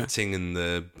acting in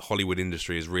the Hollywood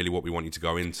industry is really what we want you to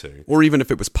go into, or even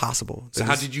if it was possible. So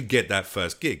how did you get that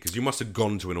first gig? Because you must have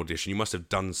gone to an audition. You must have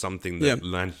done something that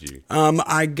landed you.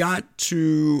 I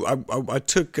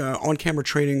took on-camera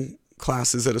training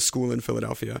classes at a school in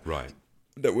Philadelphia. Right.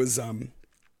 That was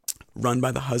run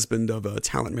by the husband of a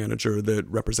talent manager that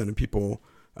represented people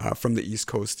from the East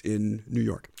Coast in New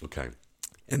York. Okay.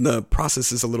 And the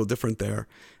process is a little different there.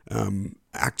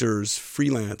 Actors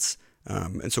freelance.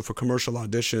 And so for commercial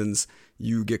auditions,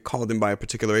 you get called in by a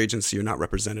particular agency. You're not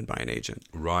represented by an agent.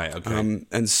 Right. Okay.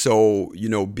 And so,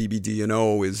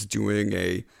 BBD&O is doing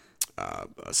a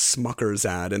Smucker's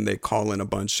ad, and they call in a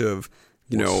bunch of,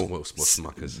 what's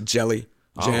Smucker's? Jelly,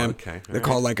 jam. Oh, okay. They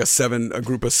call a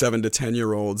group of 7 to 10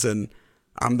 year olds, and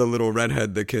I'm the little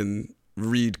redhead that can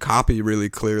read copy really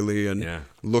clearly and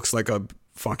looks like a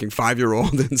fucking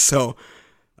 5-year-old, and so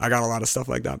I got a lot of stuff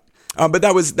like that. But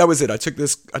that was it. I took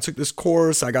this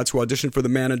course. I got to audition for the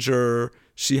manager.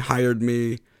 She hired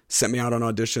me, sent me out on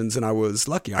auditions, and I was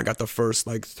lucky. I got the first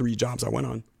 3 jobs I went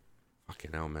on.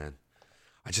 Fucking hell, man!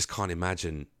 I just can't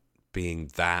imagine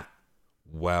being that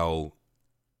well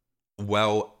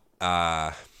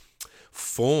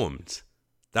formed.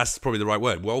 That's probably the right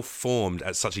word. Well formed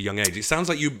at such a young age. It sounds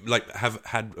like you have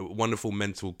had a wonderful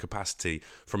mental capacity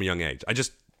from a young age.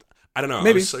 I don't know.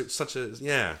 Maybe.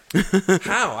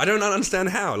 How? I don't understand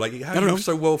how. How are you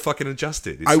so well fucking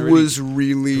adjusted? I was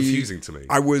really confusing to me.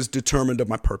 I was determined of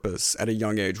my purpose at a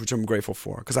young age, which I'm grateful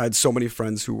for, because I had so many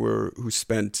friends who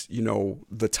spent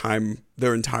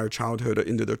their entire childhood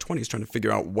into their 20s trying to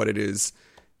figure out what it is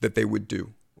that they would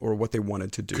do or what they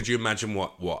wanted to do. Could you imagine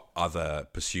what other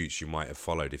pursuits you might have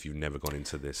followed if you'd never gone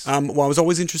into this? Well, I was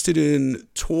always interested in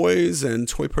toys and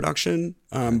toy production,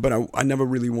 but I never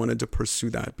really wanted to pursue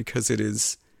that because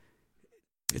it's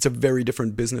a very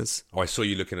different business. Oh, I saw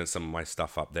you looking at some of my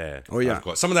stuff up there. Oh, yeah. I've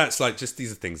got, some of that's like just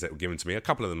these are things that were given to me. A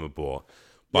couple of them are bought.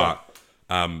 But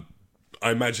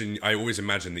I always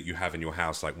imagine that you have in your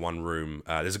house like one room.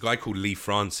 There's a guy called Lee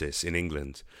Francis in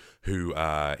England who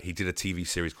he did a TV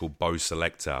series called Bo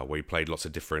Selector where he played lots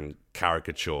of different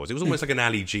caricatures. It was almost like an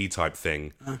Ali G type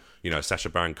thing, Sacha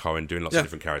Baron Cohen doing lots of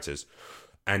different characters.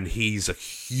 And he's a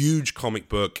huge comic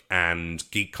book and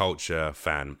geek culture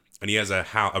fan. And he has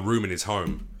a room in his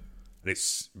home, and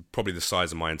it's probably the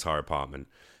size of my entire apartment.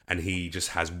 And he just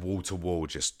has wall to wall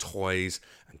just toys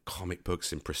and comic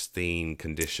books in pristine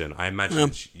condition. I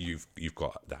imagine you've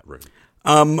got that room.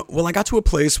 Well, I got to a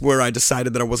place where I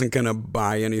decided that I wasn't going to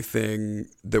buy anything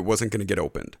that wasn't going to get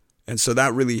opened. And so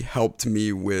that really helped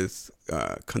me with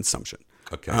consumption.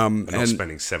 Okay. And not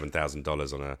spending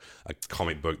 $7,000 on a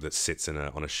comic book that sits on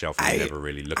a shelf and you never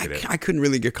really look at it. I couldn't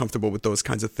really get comfortable with those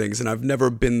kinds of things. And I've never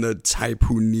been the type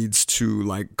who needs to,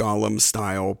 like Gollum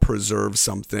style, preserve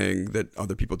something that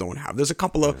other people don't have. There's a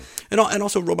couple of... And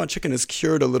also Robot Chicken has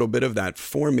cured a little bit of that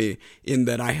for me in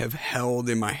that I have held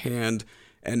in my hand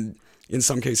and... in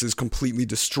some cases, completely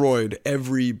destroyed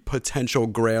every potential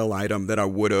grail item that I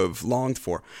would have longed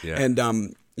for. Yeah.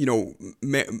 And,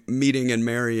 meeting and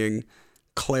marrying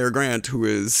Claire Grant, who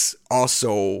is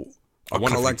also a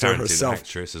collector herself.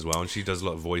 Actress as well, and she does a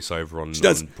lot of voiceover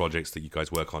on projects that you guys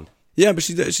work on. Yeah, but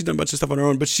she's done a bunch of stuff on her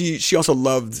own. But she also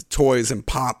loved toys and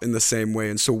pop in the same way.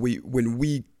 And so when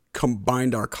we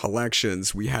combined our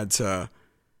collections, we had a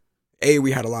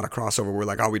lot of crossover. We're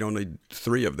like, we don't need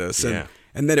 3 of this.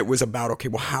 And then it was about, okay,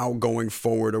 well, how going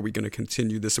forward are we going to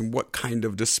continue this? And what kind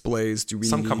of displays do we need?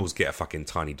 Some couples get a fucking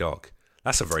tiny dog.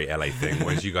 That's a very LA thing.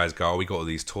 Whereas you guys go, we got all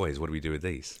these toys. What do we do with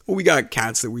these? Well, we got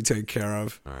cats that we take care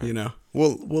of. Right.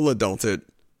 We'll adult it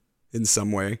in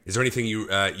some way. Is there anything you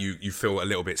feel a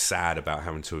little bit sad about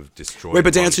having to have destroyed? Wait,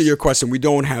 but to answer your question, we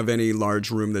don't have any large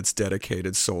room that's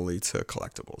dedicated solely to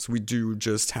collectibles. We do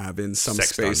just have in some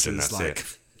spaces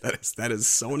that is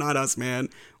so not us, man.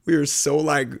 We are so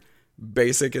like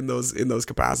basic in those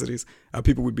capacities.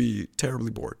 People would be terribly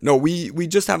bored. No, we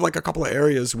just have like a couple of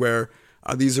areas where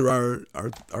these are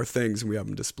our things and we have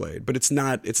them displayed, but it's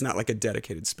not like a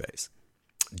dedicated space.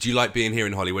 Do you like being here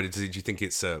in Hollywood? Do you think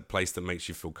it's a place that makes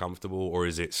you feel comfortable, or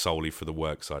is it solely for the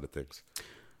work side of things?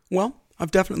 Well, I've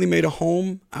definitely made a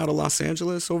home out of Los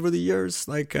Angeles over the years.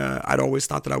 Like I'd always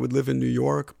thought that I would live in New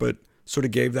York, but sort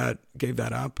of gave that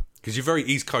up. Because you're very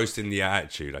East Coast in the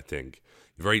attitude, I think.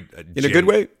 You're very in a good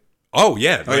way. Oh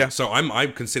yeah. Yeah. So I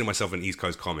consider myself an East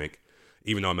Coast comic,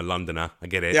 even though I'm a Londoner. I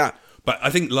get it. Yeah. But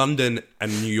I think London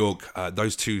and New York,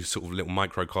 those two sort of little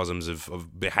microcosms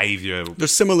of behavior. They're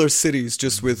similar cities,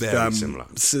 just with similar.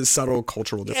 Subtle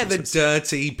cultural differences. Yeah, they're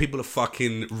dirty. People are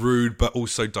fucking rude, but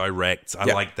also direct. I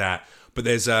like that. But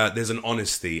there's an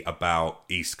honesty about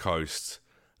East Coast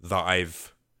that I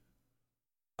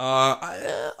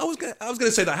was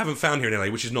gonna say that I haven't found here in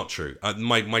LA, which is not true.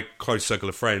 My close circle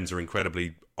of friends are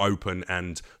incredibly open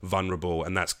and vulnerable,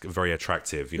 and that's very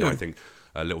attractive. I think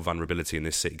a little vulnerability in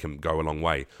this city can go a long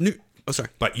way. Sorry.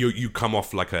 But you come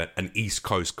off like an East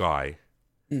Coast guy,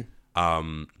 in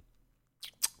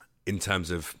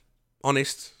terms of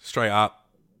honest, straight up.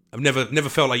 I've never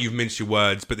felt like you've minced your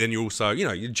words, but then you're also,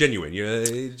 you're genuine. You're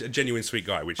a genuine, sweet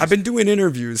guy. I've been doing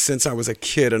interviews since I was a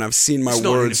kid, and I've seen my words. It's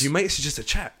not an interview, mate. It's just a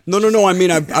chat. No. I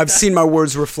mean, I've seen my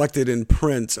words reflected in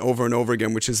print over and over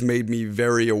again, which has made me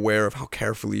very aware of how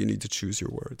carefully you need to choose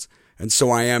your words. And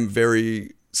so I am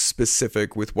very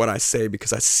specific with what I say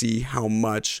because I see how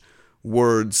much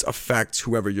words affect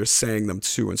whoever you're saying them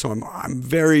to. And so I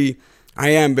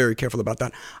am very careful about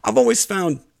that. I've always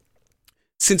found,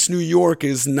 since New York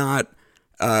is not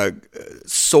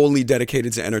solely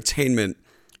dedicated to entertainment,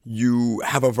 you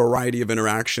have a variety of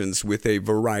interactions with a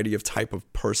variety of type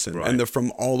of person. Right. And they're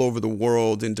from all over the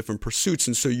world in different pursuits.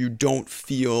 And so you don't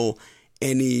feel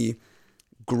any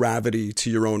gravity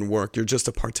to your own work. You're just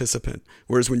a participant.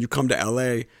 Whereas when you come to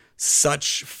LA,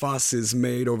 such fuss is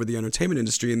made over the entertainment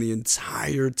industry and the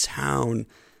entire town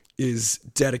is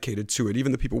dedicated to it.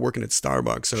 Even the people working at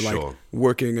Starbucks are like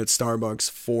working at Starbucks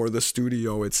for the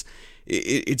studio. It's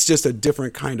just a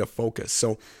different kind of focus.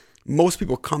 So most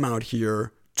people come out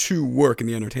here to work in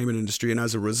the entertainment industry, and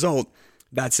as a result,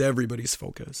 that's everybody's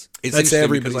focus. That's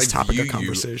everybody's topic of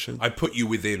conversation. I put you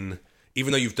within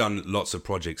even though you've done lots of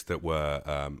projects that were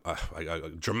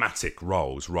dramatic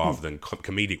roles rather than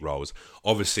comedic roles,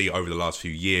 obviously over the last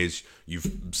few years,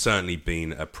 you've certainly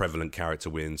been a prevalent character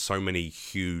within so many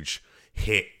huge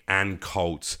hit and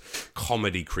cult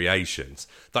comedy creations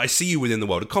that I see you within the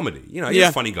world of comedy. You know, you're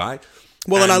a funny guy.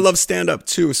 Well, and I love stand-up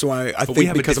too, so I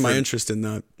think because of my interest in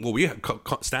that. Well,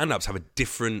 stand-ups have a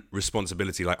different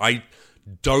responsibility. Like, I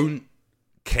don't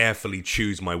carefully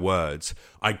choose my words.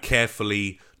 I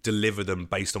carefully deliver them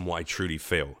based on what I truly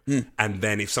feel. And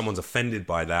then if someone's offended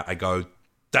by that, I go,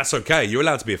 that's okay. You're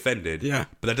allowed to be offended. Yeah.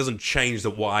 But that doesn't change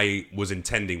that what I was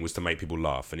intending was to make people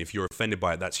laugh. And if you're offended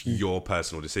by it, that's your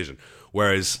personal decision.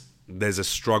 Whereas there's a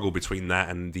struggle between that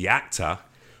and the actor,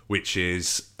 which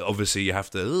is obviously you have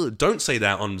to don't say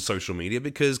that on social media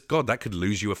because God, that could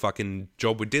lose you a fucking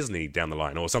job with Disney down the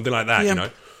line or something like that. You know.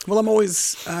 Well, I'm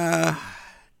always, isn't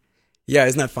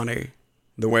that funny?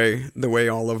 The way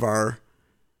all of our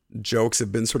jokes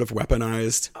have been sort of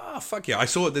weaponized. Oh, fuck yeah! I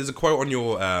saw there's a quote on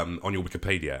your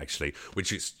Wikipedia actually,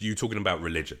 which is you talking about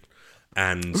religion.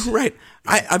 And right,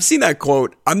 I've seen that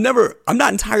quote. I'm not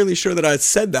entirely sure that I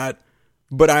said that.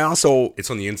 But I also... It's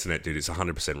on the internet, dude. It's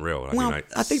 100% real.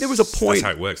 I think there was a point... That's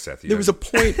how it works, Seth. There was a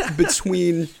point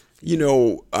between,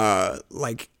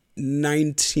 like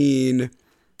 19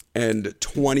 and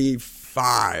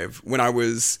 25 when I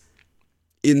was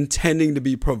intending to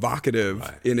be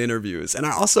provocative in interviews. And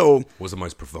I also... What was the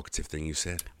most provocative thing you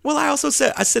said? Well, I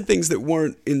said things that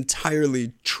weren't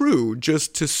entirely true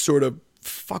just to sort of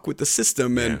fuck with the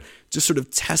system and just sort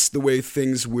of test the way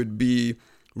things would be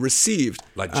received.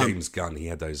 Like James Gunn, he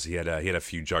had a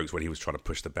few jokes when he was trying to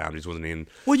push the boundaries, wasn't he? And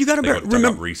well, you got to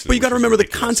remember, but you got to remember the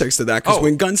context of that, because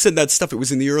when Gunn said that stuff, it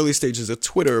was in the early stages of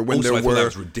Twitter when there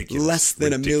were less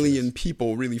than a million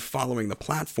people really following the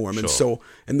platform, and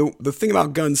the thing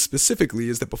about Gunn specifically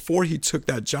is that before he took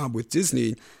that job with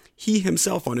Disney, he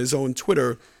himself on his own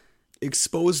Twitter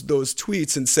exposed those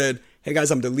tweets and said, hey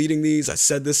guys, I'm deleting these. I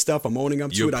said this stuff. I'm owning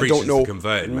up to it. I don't know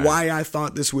why I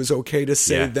thought this was okay to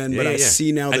say then, but I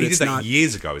see now that it's not. And he did that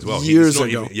years ago as well. Years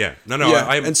ago.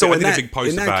 And so in that big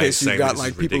post in that case, you've got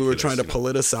like people who are trying to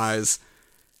politicize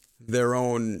their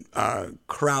own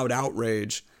crowd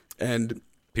outrage, and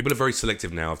people are very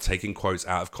selective now of taking quotes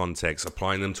out of context,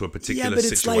 applying them to a particular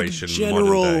situation. It's like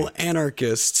general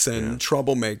anarchists and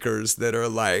troublemakers that are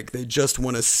like, they just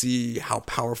want to see how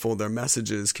powerful their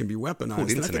messages can be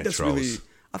weaponized. And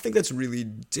I think that's really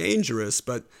dangerous,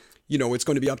 but it's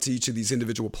going to be up to each of these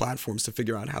individual platforms to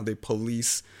figure out how they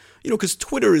police, because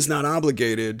Twitter is not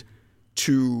obligated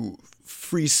to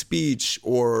free speech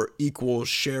or equal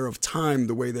share of time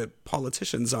the way that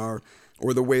politicians are,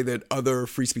 or the way that other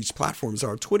free speech platforms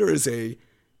are. Twitter is a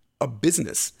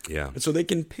business. Yeah. And so they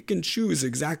can pick and choose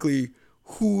exactly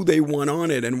who they want on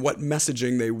it and what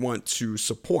messaging they want to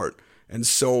support. And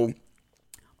so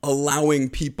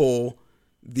allowing people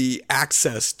the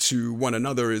access to one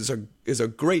another is a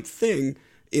great thing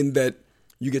in that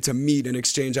you get to meet and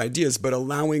exchange ideas, but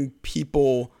allowing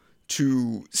people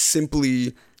to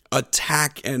simply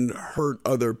attack and hurt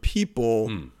other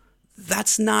people,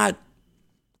 that's not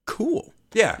cool.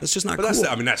 Yeah, that's just not cool.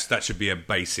 That should be a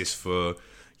basis for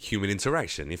human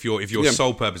interaction. If your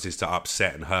sole purpose is to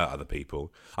upset and hurt other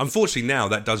people, unfortunately now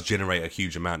that does generate a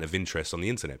huge amount of interest on the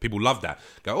internet. People love that.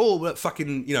 Go, oh, well,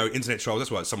 fucking internet trolls.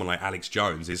 That's why someone like Alex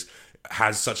Jones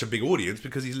has such a big audience,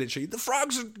 because he's literally, the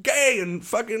frogs are gay and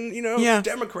fucking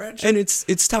Democrats. And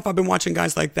it's tough. I've been watching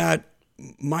guys like that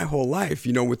my whole life.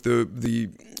 With the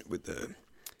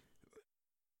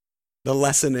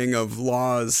lessening of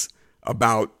laws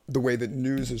about the way that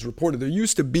news is reported. There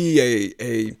used to be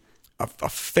a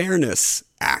Fairness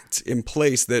Act in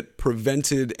place that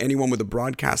prevented anyone with a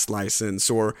broadcast license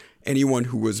or anyone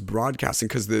who was broadcasting,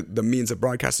 because the means of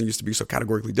broadcasting used to be so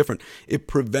categorically different. It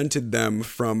prevented them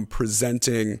from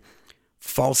presenting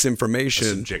false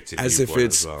information as if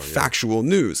it's factual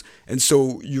news. And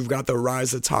so you've got the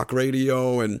rise of talk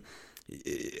radio and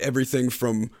everything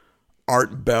from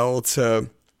Art Bell to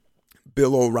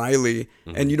Bill O'Reilly,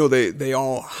 and they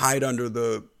all hide under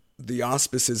the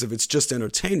auspices of it's just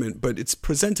entertainment, but it's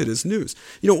presented as news.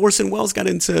 Orson Welles got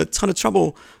into a ton of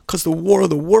trouble because the War of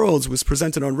the Worlds was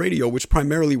presented on radio, which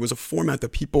primarily was a format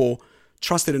that people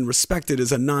trusted and respected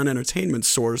as a non-entertainment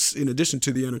source in addition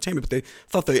to the entertainment, but they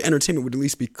thought the entertainment would at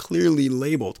least be clearly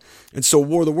labeled. And so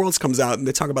War of the Worlds comes out and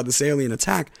they talk about this alien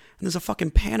attack, and there's a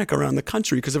fucking panic around the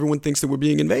country because everyone thinks that we're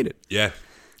being invaded. Yeah.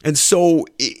 And so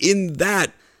in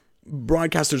that,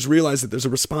 broadcasters realize that there's a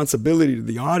responsibility to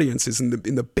the audiences in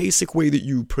the basic way that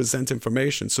you present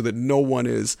information, so that no one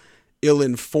is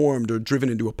ill-informed or driven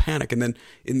into a panic. And then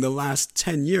in the last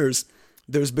 10 years,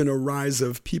 there's been a rise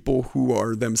of people who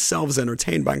are themselves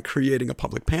entertained by creating a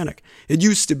public panic. It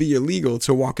used to be illegal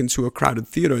to walk into a crowded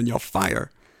theater and yell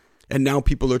fire. And now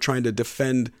people are trying to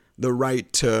defend the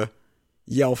right to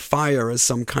yell fire as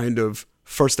some kind of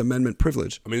First Amendment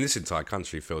privilege. I mean, this entire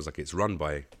country feels like it's run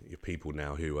by people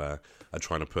now who are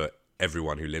trying to put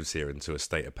everyone who lives here into a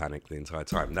state of panic the entire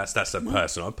time. That's a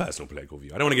personal political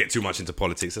view. I don't want to get too much into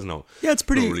politics. There's no. Yeah, it's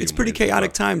pretty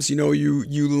chaotic times. You know,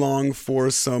 you long for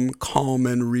some calm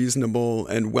and reasonable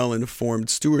and well-informed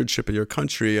stewardship of your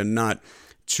country, and not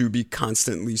to be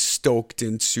constantly stoked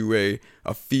into a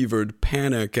fevered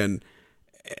panic and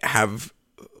have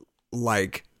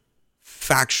like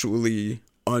factually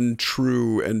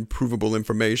untrue and provable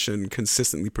information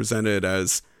consistently presented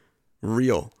as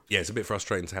real. Yeah, it's a bit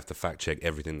frustrating to have to fact check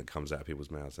everything that comes out of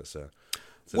people's mouths.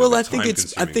 I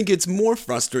think it's more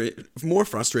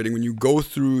frustrating when you go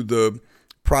through the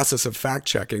process of fact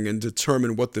checking and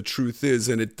determine what the truth is,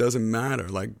 and it doesn't matter.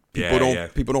 Like people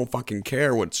don't fucking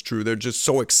care what's true. They're just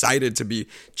so excited to be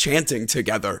chanting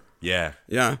together. Yeah.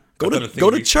 Go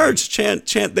to church,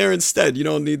 chant there instead. You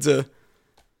don't need to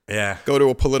go to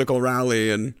a political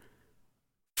rally and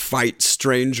fight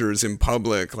strangers in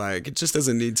public. Like, it just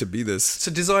doesn't need to be this. It's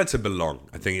a desire to belong.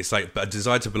 I think it's like a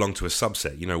desire to belong to a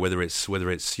subset. You know, whether it's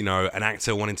you know, an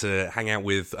actor wanting to hang out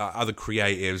with other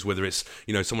creatives, whether it's,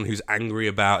 you know, someone who's angry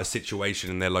about a situation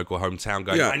in their local hometown,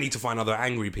 going, I need to find other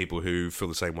angry people who feel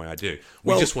the same way I do.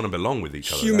 We just want to belong with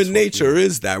each other. Human nature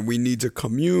is that we need to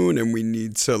commune, and we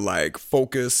need to like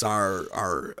focus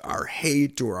our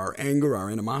hate or our anger, our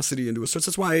animosity into a source.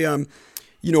 That's why, you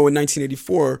know, in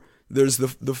 1984. There's the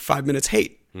 5 minutes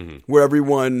hate, where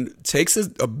everyone takes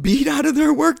a beat out of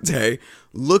their workday,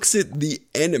 looks at the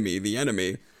enemy,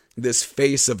 this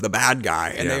face of the bad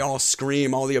guy, and they all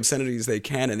scream all the obscenities they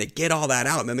can, and they get all that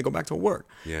out, and then they go back to work.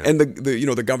 Yeah. And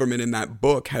the government in that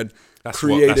book had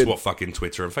created. That's what fucking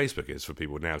Twitter and Facebook is for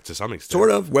people now, to some extent. Sort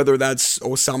of, whether that's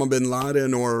Osama bin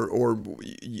Laden or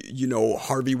you know,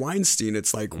 Harvey Weinstein.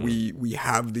 It's like we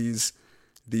have these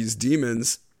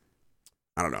demons.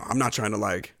 I don't know. I'm not trying to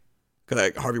like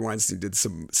Harvey Weinstein did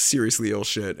some seriously ill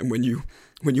shit, and when you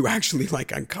actually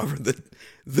like uncover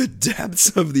the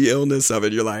depths of the illness of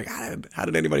it, you're like, how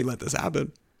did anybody let this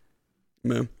happen?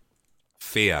 Man,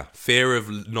 fear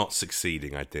of not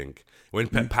succeeding. I think when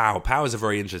power is a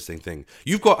very interesting thing.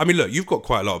 You've got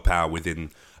quite a lot of power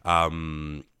within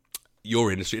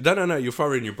your industry. No, you're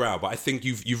furrowing your brow, but I think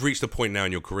you've reached a point now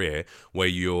in your career where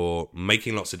you're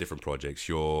making lots of different projects.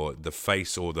 You're the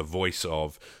face or the voice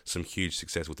of some huge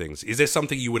successful things. Is there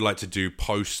something you would like to do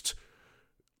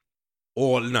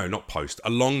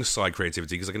alongside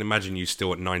creativity? Because I can imagine you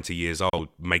still at 90 years old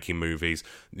making movies,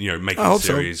 you know, making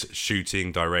series,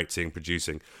 shooting, directing,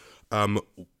 producing.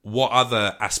 What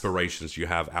other aspirations do you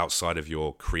have outside of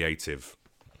your creative?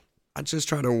 I just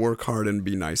try to work hard and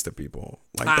be nice to people.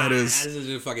 Like that is.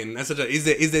 Is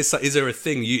there a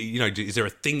thing you know? Is there a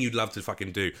thing you'd love to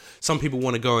fucking do? Some people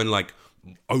want to go and like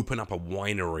open up a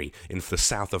winery in the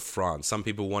south of France. Some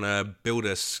people want to build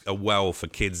a well for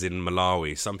kids in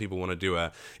Malawi. Some people want to do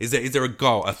Is there a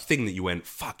goal, a thing that you went,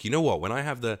 fuck? You know what? When I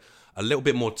have a little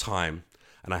bit more time,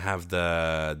 and I have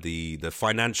the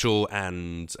financial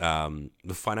and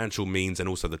the financial means and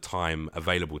also the time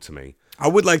available to me, I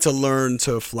would like to learn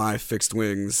to fly fixed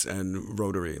wings and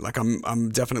rotary. Like I'm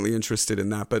definitely interested in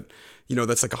that, but you know,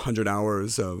 that's like 100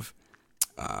 hours of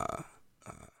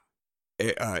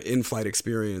in-flight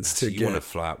experience. So you want to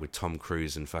fly out with Tom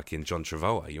Cruise and fucking John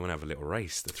Travolta? You want to have a little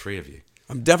race, the three of you?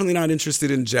 I'm definitely not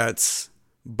interested in jets.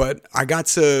 But I got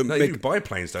to make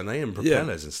biplanes, don't they, and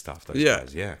propellers and stuff. Those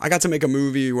guys, I got to make a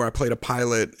movie where I played a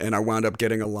pilot, and I wound up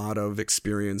getting a lot of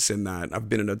experience in that. I've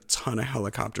been in a ton of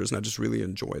helicopters, and I just really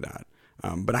enjoy that.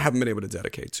 But I haven't been able to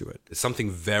dedicate to it. There's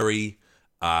something very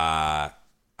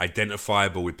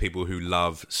identifiable with people who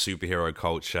love superhero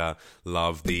culture,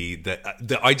 love the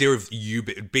idea of you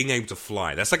being able to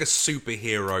fly. That's like a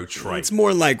superhero trait. It's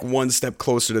more like one step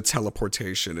closer to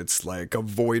teleportation. It's like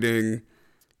avoiding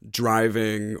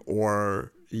driving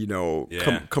or, you know,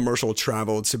 commercial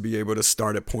travel to be able to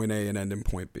start at point A and end in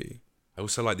point B. I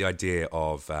also like the idea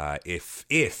of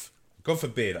if God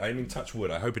forbid, I mean, touch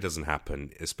wood, I hope it doesn't happen,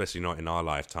 especially not in our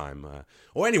lifetime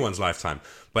or anyone's lifetime,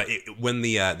 but when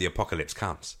the apocalypse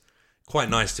comes, quite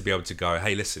nice to be able to go,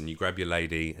 hey, listen, you grab your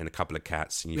lady and a couple of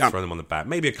cats and you throw them on the back,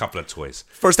 maybe a couple of toys.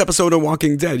 First episode of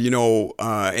Walking Dead, you know,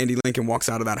 Andy Lincoln walks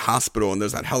out of that hospital and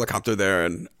there's that helicopter there,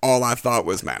 and all I thought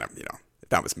was, man, you know,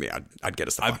 that was me. I'd get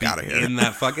us the fuck out of here. In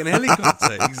that fucking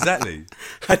helicopter, exactly.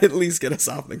 I'd at least get us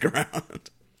off the ground.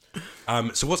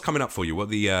 So what's coming up for you? What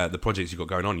are the projects you got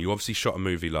going on? You obviously shot a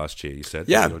movie last year, you said.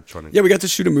 Yeah, You're trying to... yeah, we got to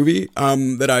shoot a movie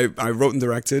that I wrote and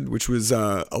directed, which was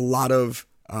a lot of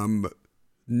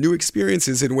new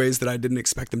experiences in ways that I didn't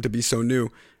expect them to be so new.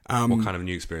 What kind of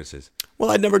new experiences? Well,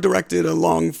 I'd never directed a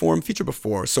long-form feature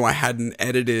before, so I hadn't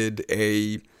edited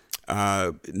a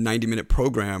 90-minute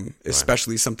program,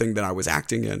 especially something that I was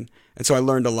acting in. And so I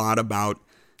learned a lot about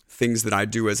things that I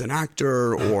do as an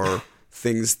actor or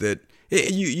things that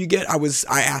you get.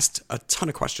 I asked a ton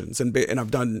of questions, and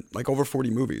I've done like over 40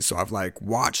 movies, so I've like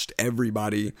watched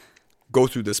everybody go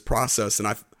through this process, and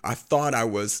I thought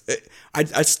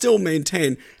I still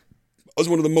maintain I was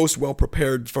one of the most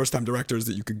well-prepared first-time directors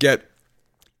that you could get.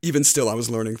 Even still, I was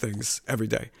learning things every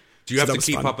day. Do you have to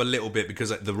keep up a little bit, because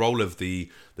the role of the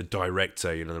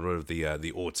director, you know, the role of the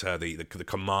auteur, the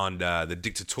commander, the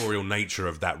dictatorial nature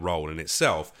of that role in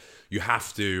itself, you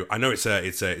have to. I know it's a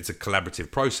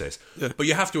collaborative process, but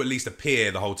you have to at least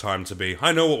appear the whole time to be.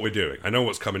 I know what we're doing. I know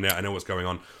what's coming out. I know what's going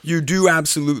on. You do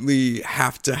absolutely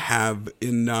have to have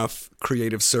enough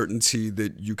creative certainty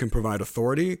that you can provide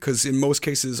authority, because in most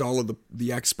cases, all of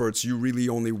the experts, you really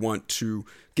only want to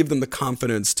give them the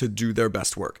confidence to do their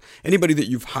best work. Anybody that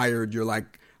you've hired, you're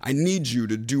like, I need you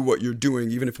to do what you're doing,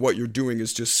 even if what you're doing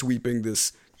is just sweeping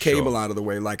this cable out of the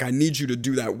way. Like, I need you to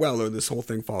do that well, or this whole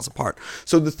thing falls apart.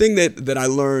 So the thing that I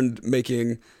learned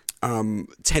making 10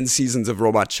 seasons of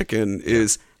Robot Chicken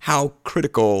is how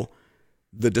critical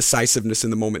the decisiveness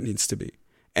in the moment needs to be.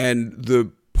 And the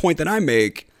point that I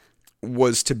make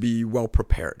was to be well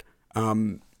prepared,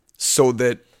 so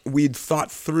that we'd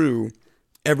thought through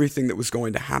everything that was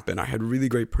going to happen. I had really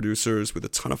great producers with a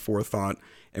ton of forethought,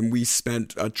 and we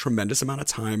spent a tremendous amount of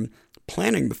time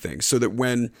planning the thing so that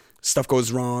when stuff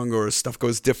goes wrong or stuff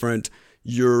goes different,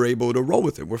 you're able to roll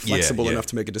with it. We're flexible enough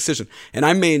to make a decision. And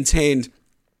I maintained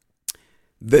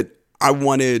that I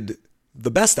wanted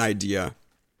the best idea,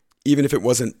 even if it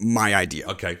wasn't my idea.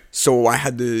 Okay. So I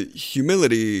had the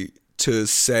humility to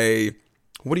say,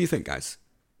 what do you think, guys?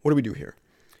 What do we do here?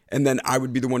 And then I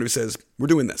would be the one who says, we're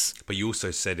doing this. But you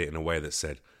also said it in a way that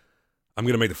said, I'm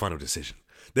going to make the final decision.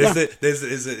 There's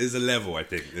a level, I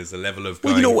think. There's a level of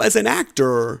going... Well, you know, as an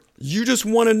actor, you just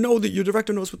want to know that your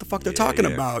director knows what the fuck they're talking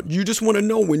about. You just want to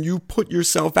know when you put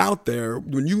yourself out there,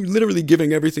 when you literally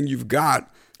giving everything you've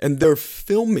got and they're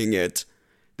filming it,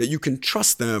 that you can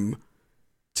trust them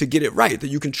to get it right, that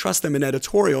you can trust them in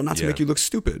editorial not to make you look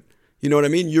stupid. You know what I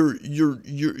mean?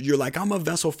 You're like, I'm a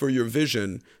vessel for your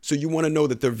vision, so you want to know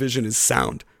that their vision is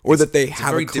sound, or that they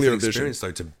have a clear vision. Experience,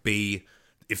 though, to be,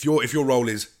 if your role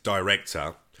is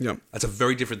director, that's a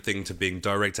very different thing to being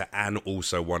director and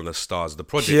also one of the stars of the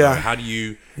project. Yeah. How do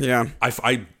you? Yeah.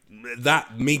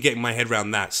 Me getting my head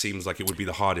around that seems like it would be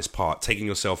the hardest part, taking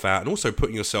yourself out and also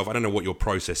putting yourself. I don't know what your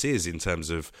process is in terms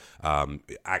of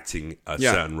acting a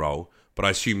certain role, but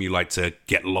I assume you like to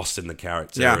get lost in the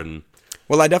character and.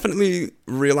 Well, I definitely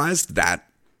realized that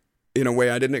in a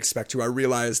way I didn't expect to. I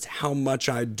realized how much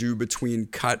I do between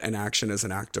cut and action as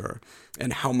an actor,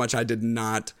 and how much I did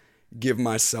not give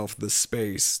myself the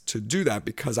space to do that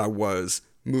because I was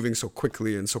moving so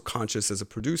quickly and so conscious as a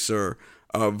producer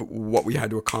of what we had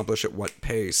to accomplish at what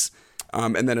pace.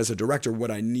 And then as a director,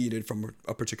 what I needed from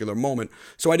a particular moment.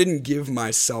 So I didn't give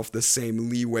myself the same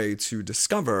leeway to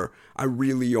discover. I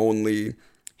really only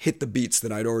hit the beats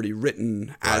that I'd already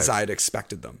written as I'd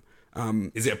expected them.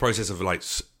 Is it a process of like,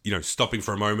 you know, stopping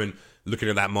for a moment, looking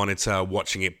at that monitor,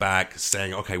 watching it back,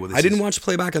 saying, okay, well, I didn't watch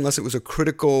playback unless it was a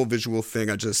critical visual thing.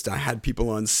 I had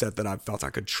people on set that I felt I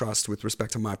could trust with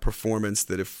respect to my performance,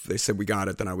 that if they said we got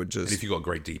it, then I would just... And if you got a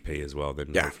great DP as well,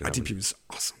 then... Yeah, my DP was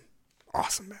awesome.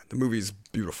 Awesome, man. The movie's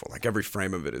beautiful. Like, every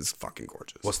frame of it is fucking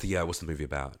gorgeous. What's the movie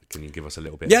about? Can you give us a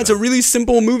little bit? Yeah, it's a really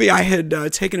simple movie. I had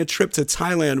taken a trip to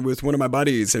Thailand with one of my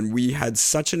buddies, and we had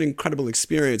such an incredible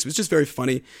experience. It was just very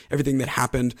funny, everything that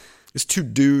happened. There's two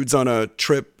dudes on a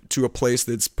trip to a place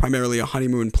that's primarily a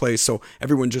honeymoon place, so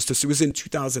everyone just assumed, it was in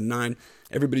 2009,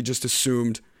 everybody just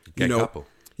assumed, couple.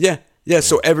 Yeah,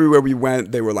 so everywhere we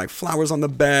went, there were like flowers on the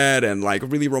bed and like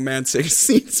really romantic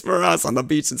scenes for us on the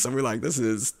beach. And so we're like, this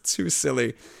is too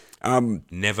silly.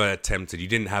 Never attempted. You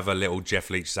didn't have a little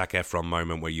Jeff Leach, Zac Efron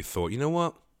moment where you thought, you know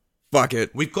what? Fuck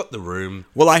it. We've got the room.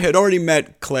 Well, I had already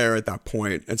met Claire at that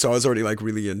point, and so I was already like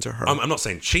really into her. I'm not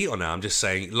saying cheat on her. I'm just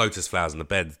saying lotus flowers on the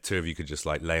bed. The two of you could just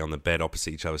like lay on the bed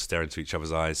opposite each other, stare into each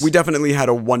other's eyes. We definitely had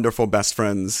a wonderful best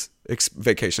friends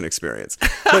vacation experience.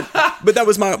 But that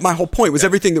was my whole point, was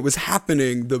everything that was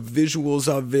happening, the visuals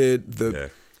of it,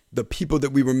 the people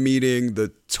that we were meeting,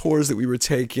 the tours that we were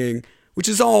taking, which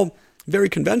is all very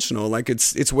conventional. Like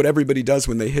it's what everybody does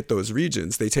when they hit those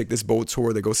regions. They take this boat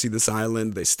tour, they go see this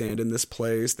island, they stand in this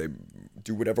place, they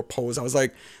do whatever pose. I was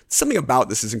like, something about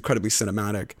this is incredibly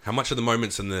cinematic. How much of the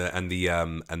moments and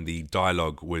the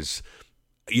dialogue was,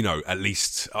 you know, at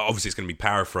least obviously it's going to be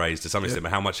paraphrased to some extent,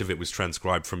 but how much of it was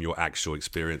transcribed from your actual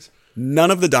experience?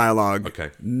 None of the dialogue,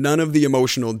 okay. None of the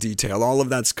emotional detail. All of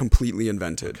that's completely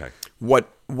invented. Okay.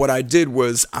 What I did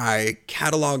was I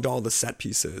cataloged all the set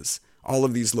pieces, all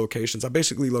of these locations. I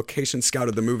basically location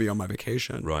scouted the movie on my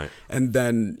vacation. Right. And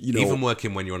then, you know, even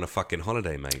working when you're on a fucking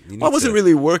holiday, mate. I wasn't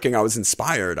really working. I was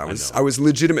inspired. I was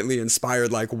legitimately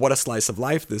inspired, like what a slice of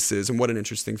life this is and what an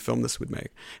interesting film this would make.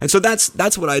 And so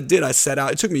that's what I did. I set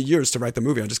out. It took me years to write the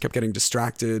movie. I just kept getting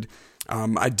distracted.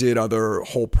 I did other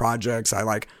whole projects. I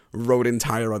like wrote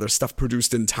entire other stuff,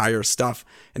 produced entire stuff,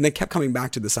 and then kept coming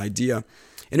back to this idea.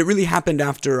 And it really happened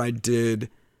after I did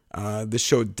the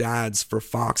show Dads for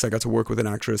Fox. I got to work with an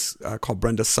actress called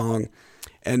Brenda Song,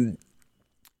 and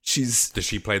does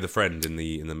she play the friend in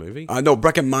the movie? No,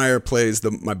 Breckin Meyer plays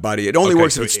my buddy. It only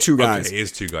works if it's two guys. Okay, it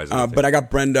is two guys. But I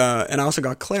got Brenda, and I also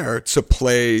got Claire to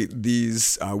play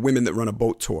these women that run a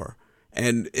boat tour.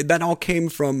 And that all came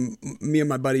from me and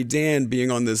my buddy Dan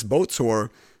being on this boat tour.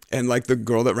 And like the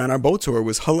girl that ran our boat tour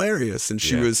was hilarious. And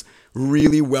she was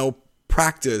really well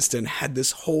practiced and had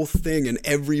this whole thing. And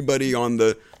everybody on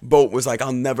the boat was like,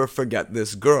 I'll never forget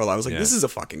this girl. I was like, this is a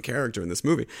fucking character in this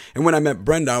movie. And when I met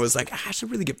Brenda, I was like, I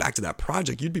should really get back to that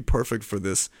project. You'd be perfect for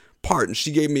this part. And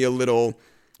she gave me a little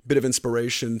bit of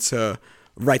inspiration to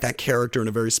write that character in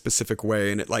a very specific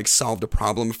way. And it like solved a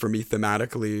problem for me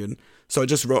thematically. And so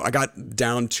I got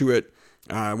down to it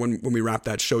when we wrapped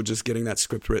that show, just getting that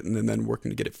script written and then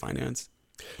working to get it financed.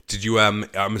 Did you, I'm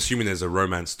assuming there's a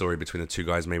romance story between the two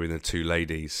guys, maybe the two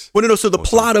ladies. Well, no, so the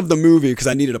plot of the movie, because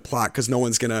I needed a plot, because no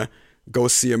one's going to go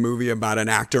see a movie about an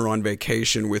actor on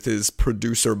vacation with his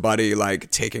producer buddy,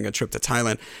 like taking a trip to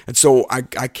Thailand. And so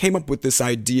I came up with this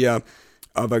idea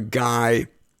of a guy,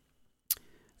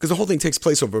 because the whole thing takes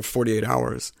place over 48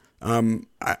 hours.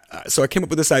 So I came up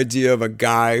with this idea of a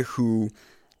guy who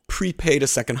prepaid a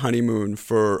second honeymoon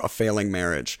for a failing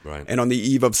marriage. Right. And on the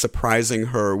eve of surprising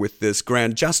her with this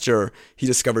grand gesture, he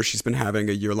discovers she's been having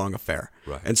a year-long affair.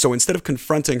 Right. And so instead of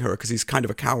confronting her, because he's kind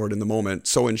of a coward in the moment,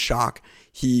 so in shock,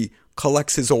 he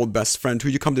collects his old best friend, who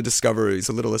you come to discover he's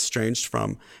a little estranged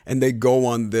from, and they go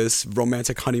on this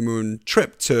romantic honeymoon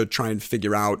trip to try and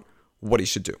figure out what he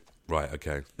should do. Right,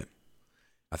 okay. Yeah.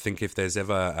 I think if there's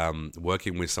ever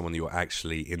working with someone that you're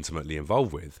actually intimately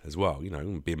involved with as well, you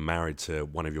know, being married to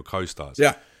one of your co-stars.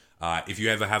 Yeah. If you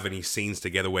ever have any scenes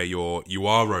together where you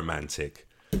are romantic,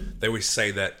 they always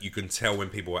say that you can tell when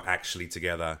people are actually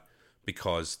together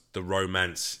because the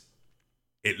romance,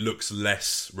 it looks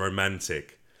less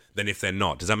romantic than if they're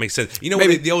not. Does that make sense? You know,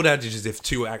 Maybe. What the old adage is, if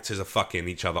two actors are fucking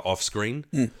each other off screen,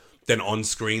 then on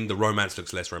screen the romance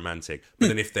looks less romantic. But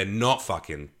then if they're not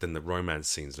fucking, then the romance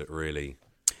scenes look really...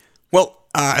 Well,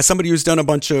 as somebody who's done a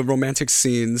bunch of romantic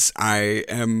scenes, I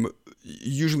am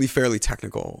usually fairly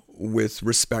technical with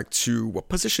respect to what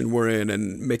position we're in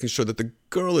and making sure that the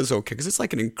girl is okay, because it's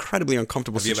like an incredibly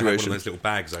uncomfortable situation. Have you ever had one of those little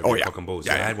bags over cock and balls?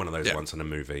 Yeah, I had one of those once in a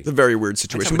movie. It's a very weird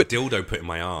situation. But a dildo put in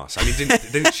my ass. I mean,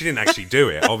 she didn't actually do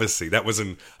it. Obviously,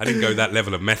 I didn't go that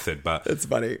level of method. But that's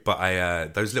funny.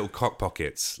 But those little cock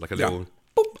pockets, like a little.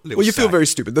 Well, you feel very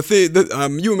stupid.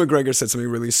 Ewan McGregor said something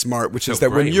really smart, which is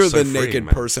that when you're the naked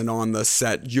person on the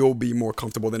set, you'll be more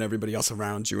comfortable than everybody else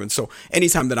around you. And so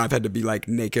anytime that I've had to be like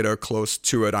naked or close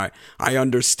to it, I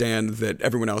understand that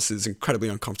everyone else is incredibly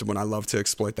uncomfortable, and I love to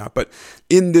exploit that. But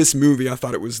in this movie, I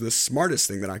thought it was the smartest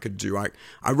thing that I could do.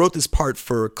 I wrote this part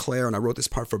for Claire, and I wrote this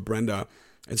part for Brenda.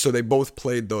 And so they both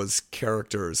played those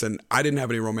characters. And I didn't have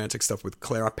any romantic stuff with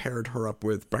Claire. I paired her up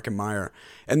with Breckin Meyer.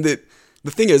 And the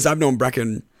thing is, I've known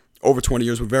Breckin over 20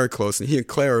 years. We're very close, and he and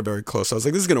Claire are very close. So I was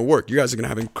like, this is going to work. You guys are going to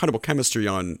have incredible chemistry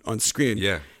on screen.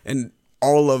 Yeah. And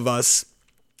all of us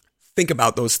think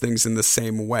about those things in the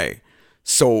same way.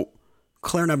 So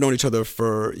Claire and I have known each other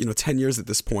for 10 years at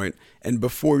this point. And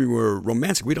before we were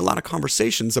romantic, we had a lot of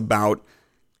conversations about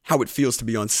how it feels to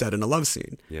be on set in a love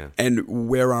scene. Yeah. And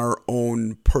where our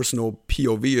own personal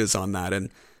POV is on that.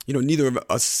 And, neither of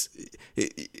us,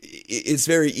 it's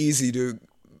very easy to,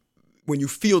 when you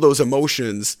feel those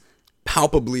emotions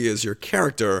palpably as your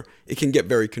character, it can get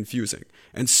very confusing.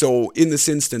 And so in this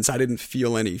instance, I didn't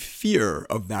feel any fear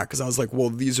of that, because I was like, well,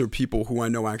 these are people who I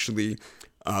know actually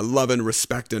love and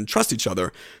respect and trust each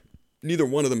other. Neither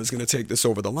one of them is going to take this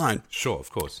over the line. Sure,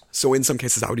 of course. So in some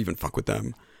cases, I would even fuck with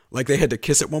them. Like, they had to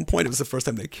kiss at one point. It was the first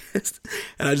time they kissed.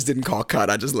 And I just didn't call cut.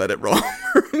 I just let it roll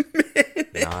for a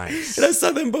minute. Nice. And I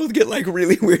saw them both get like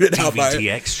really weirded out by it.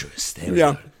 DVD extras. There we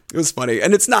Yeah. go. It was funny.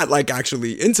 And it's not like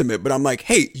actually intimate, but I'm like,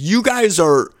 hey, you guys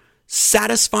are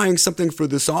satisfying something for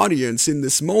this audience in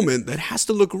this moment that has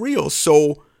to look real.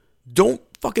 So don't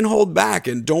fucking hold back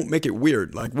and don't make it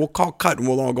weird. Like, we'll call cut and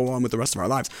we'll all go on with the rest of our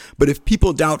lives. But if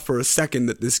people doubt for a second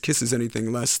that this kiss is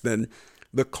anything less than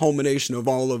the culmination of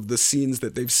all of the scenes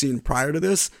that they've seen prior to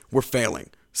this, we're failing.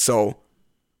 So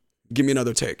give me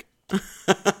another take.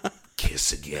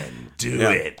 Kiss again. Do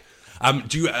it.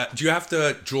 Do you have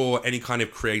to draw any kind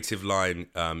of creative line,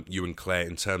 you and Claire,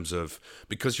 in terms of,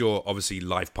 because you're obviously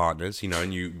life partners, you know,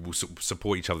 and you will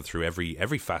support each other through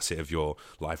every facet of your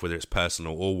life, whether it's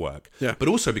personal or work. Yeah. But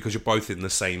also because you're both in the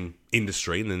same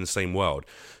industry and in the same world.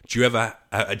 Did you ever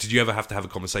have to have a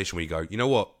conversation where you go, you know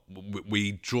what,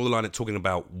 we draw the line at talking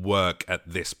about work at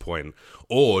this point,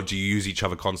 or do you use each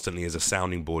other constantly as a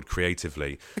sounding board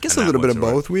creatively? I guess a little bit of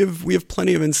both. We have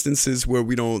plenty of instances where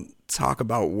we don't talk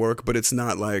about work, but it's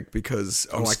not like because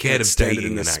I'm I scared can't of stand it dating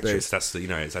in an this actress. space. That's the, you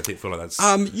know, I feel like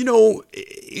that's You know,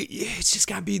 it's just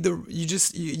gotta be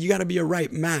you gotta be a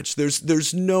right match.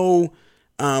 There's no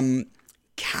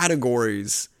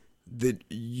categories that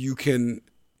you can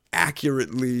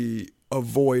accurately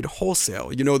avoid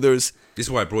wholesale. You know, this is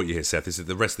why I brought you here, Seth.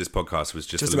 The rest of this podcast was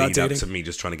just a about lead up dating. to me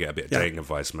just trying to get a bit of dating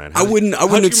advice, man. I wouldn't How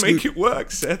do you exclude- make it work,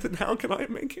 Seth? And how can I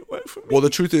make it work for me? Well, the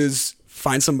truth is,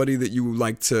 find somebody that you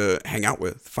like to hang out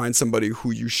with. Find somebody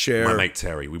who you share My mate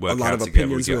Terry, we a work lot out of together. We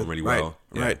opinions get with. on really Right, well.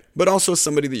 Yeah. right. But also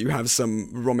somebody that you have some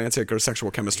romantic or sexual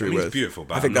chemistry I mean, with. it's beautiful,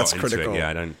 but I think I'm that's not into critical. it. Yeah,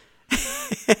 I don't.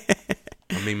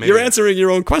 I mean, maybe You're answering your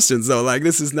own questions though. Like,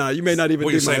 this is not. You may not even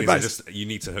what do you're my saying advice. is you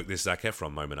need to hook this Zac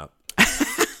Efron moment up,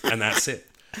 and that's it.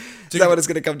 Is that what it's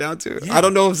going to come down to? Yeah. I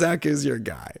don't know if Zach is your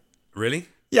guy. Really?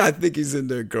 Yeah, I think he's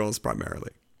into girls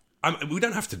primarily. We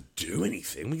don't have to do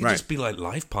anything. We can Right. just be like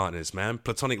life partners, man.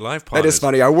 Platonic life partners. That is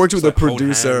funny. I worked with Just, a like, hold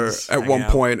producer hands, at hang one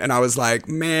out. point, and I was like,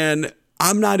 man,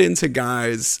 I'm not into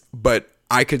guys, but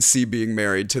I could see being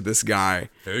married to this guy.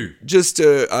 Who? Just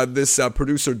this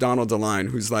producer, Donald DeLine,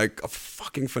 who's like a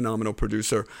fucking phenomenal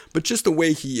producer. But just the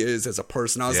way he is as a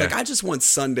person, I was Yeah. like, I just want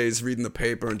Sundays reading the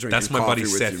paper and drinking That's my coffee buddy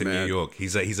with Seth you, in man. New York.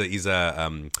 He's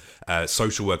a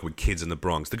social worker with kids in the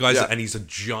Bronx. The guy's Yeah. and he's a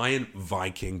giant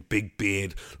Viking, big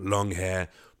beard, long hair,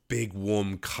 big,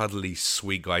 warm, cuddly,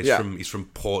 sweet guy. He's from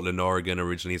Portland, Oregon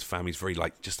originally. His family's very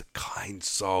like just a kind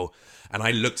soul. And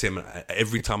I looked at him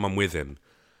every time I'm with him.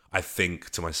 I think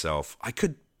to myself, I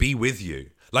could be with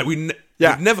you. Like we'd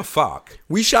never fuck.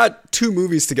 We shot 2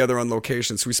 movies together on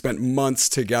location, so we spent months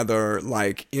together,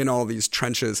 like in all these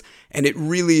trenches, and it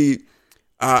really.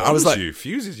 I was like,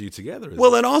 fuses you together.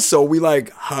 well, and also we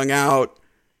like hung out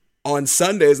on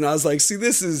Sundays, and I was like, see,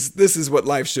 this is what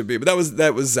life should be. But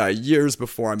that was years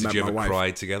before I met did you my ever wife.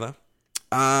 cry together?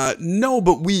 No,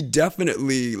 but we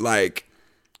definitely like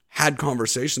had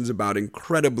conversations about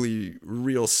incredibly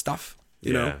real stuff.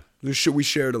 You know, we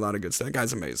shared a lot of good stuff. That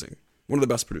guy's amazing. One of the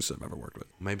best producers I've ever worked with.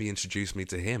 Maybe introduce me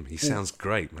to him. He sounds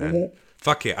great, man.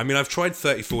 Fuck it. I mean, I've tried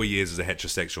 34 years as a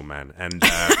heterosexual man, and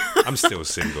I'm still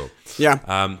single.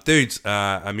 Yeah. Dudes,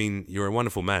 I mean, you're a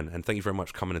wonderful man, and thank you very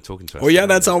much for coming and talking to us. Well, yeah,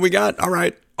 that's all we got. All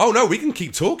right. Oh, no, we can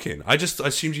keep talking. I just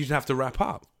assumed you'd have to wrap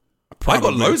up. I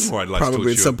got loads more I'd like to talk to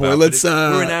probably you at some about. point. Let's.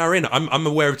 We're an hour in. I'm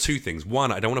aware of 2 things.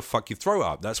 One, I don't want to fuck your throat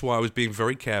up. That's why I was being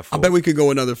very careful. I bet we could go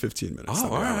another 15 minutes. Oh,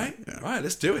 all right. Yeah. All right,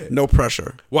 let's do it. No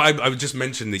pressure. Well, I just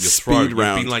mentioned that your Speed throat.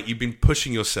 round. You've been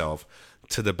pushing yourself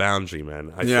to the boundary,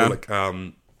 man. I Yeah. feel like I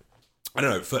don't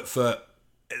know.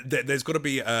 There's got to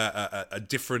be a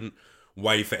different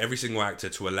way for every single actor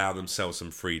to allow themselves some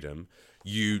freedom.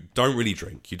 You don't really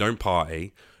drink. You don't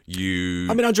party. I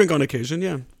mean, I drink on occasion.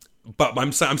 Yeah. But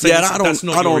I'm saying Yeah, that's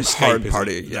not I your don't hard escapism.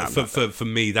 party. Yeah, for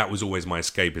me, that was always my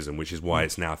escapism, which is why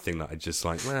it's now a thing that I just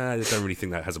like. I don't really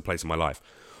think that has a place in my life.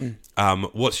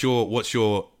 What's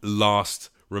your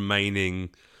last remaining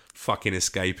fucking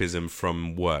escapism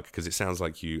from work? Because it sounds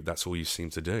like that's all you seem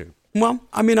to do. Well,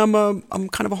 I mean, I'm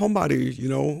kind of a homebody, you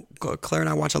know. Claire and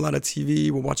I watch a lot of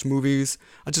TV. We'll watch movies.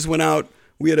 I just went out.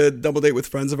 We had a double date with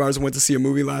friends of ours and went to see a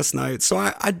movie last night. So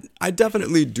I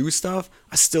definitely do stuff.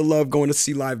 I still love going to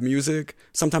see live music.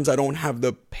 Sometimes I don't have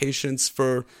the patience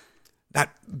for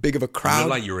that big of a You crowd. look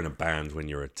like you were in a band when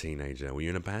you were a teenager. Were you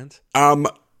in a band?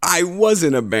 I was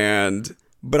in a band,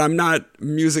 but I'm not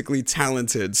musically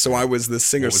talented. So I was the What was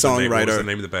the name singer-songwriter.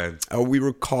 of the band? We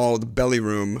were called Belly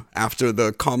Room after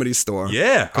the Comedy Store.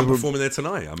 Yeah, I'm performing there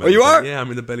tonight. you are? Yeah, I'm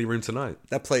in the Belly Room tonight.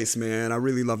 That place, man, I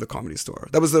really love the Comedy Store.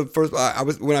 That was the first.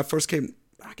 When I first came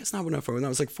I guess not when I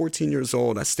was like 14 years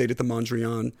old. I stayed at the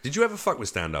Mondrian. Did you ever fuck with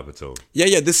stand-up at all?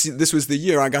 Yeah. This was the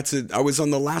year I was on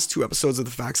the last 2 episodes of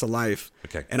The Facts of Life.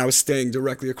 Okay. And I was staying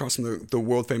directly across from the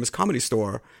world famous Comedy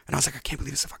Store. And I was like, I can't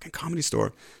believe it's a fucking Comedy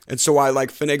Store. And so I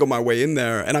like finagled my way in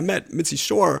there, and I met Mitzi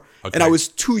Shore. Okay. And I was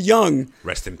too young.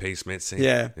 Rest in peace, Mitzi.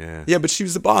 Yeah. But she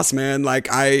was the boss, man. Like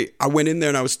I went in there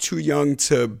and I was too young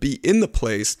to be in the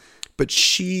place, but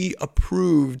she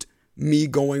approved me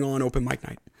going on open mic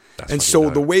night. And so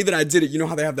the way that I did it, you know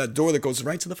how they have that door that goes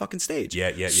right to the fucking stage?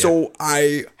 Yeah. So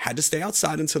I had to stay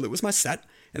outside until it was my set.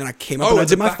 And then I came up and I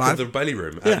did my 5. Oh, at the belly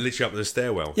room, literally up the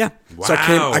stairwell. Yeah. Wow. So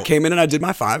I came in and I did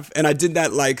my 5. And I did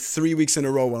that like 3 weeks in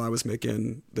a row while I was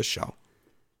making the show.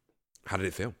 How did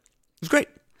it feel? It was great.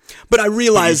 But I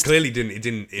realized... But it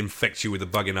didn't infect you with a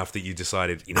bug enough that you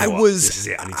decided, this is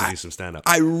it, I need to do some stand-up.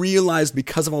 I realized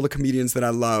because of all the comedians that I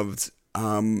loved...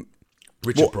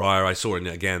 Richard Pryor, I saw it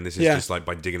again. This is just like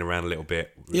by digging around a little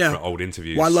bit for old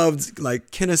interviews. Well, I loved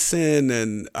like Kinnison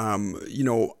and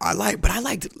I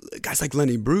liked guys like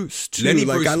Lenny Bruce too.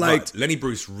 Lenny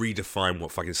Bruce redefined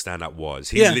what fucking stand up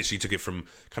was. He literally took it from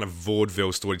kind of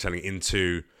vaudeville storytelling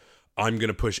into I'm going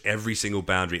to push every single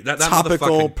boundary. That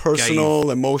topical, personal,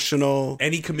 emotional.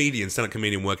 Any stand-up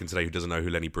comedian working today who doesn't know who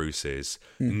Lenny Bruce is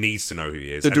needs to know who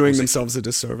he is. They're doing themselves a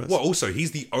disservice. Well, also,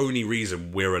 he's the only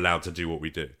reason we're allowed to do what we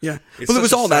do. Yeah. Well, it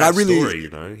was all that.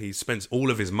 Story, he spends all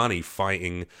of his money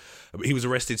fighting. He was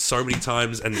arrested so many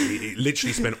times, and he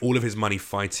literally spent all of his money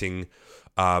fighting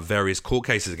various court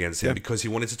cases against him because he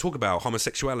wanted to talk about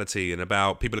homosexuality and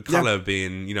about people of color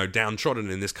being, downtrodden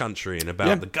in this country and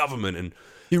about the government and.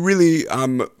 He really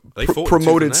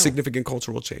promoted significant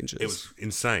cultural changes. It was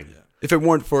insane. Yeah. If it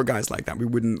weren't for guys like that, we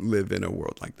wouldn't live in a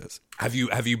world like this. Have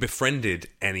you befriended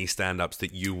any stand-ups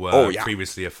that you were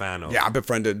previously a fan of? Yeah, I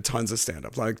befriended tons of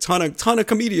stand-ups, like ton of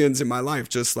comedians in my life.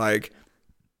 Just like,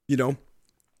 Who?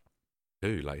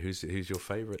 Like who's your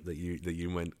favorite that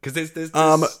you went? Because there's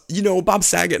Bob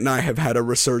Saget and I have had a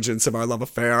resurgence of our love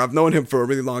affair. I've known him for a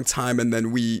really long time, and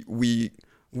then we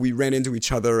ran into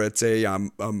each other at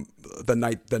the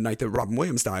night that Robin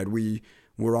Williams died. We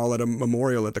were all at a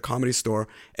memorial at the Comedy Store,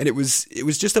 and it was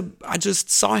just I just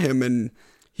saw him and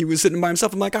he was sitting by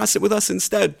himself. I'm like, sit with us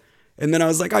instead. And then I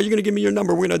was like, you're gonna give me your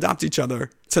number. We're gonna adopt each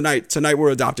other tonight. Tonight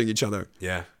we're adopting each other.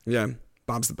 Yeah.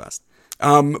 Bob's the best.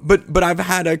 But I've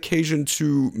had occasion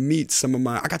to meet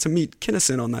I got to meet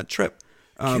Kinnison on that trip.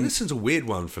 Kinnison's a weird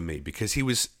one for me because he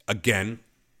was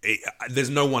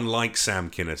there's no one like Sam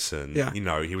Kinison.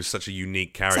 Yeah. He was such a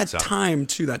unique character.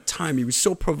 That time he was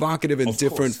so provocative and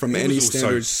different from any standards. He was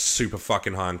also super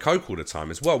fucking high on coke all the time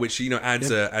as well, which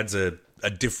adds a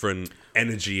different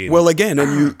energy. Well, again,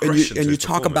 and you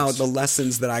talk about the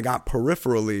lessons that I got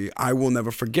peripherally. I will never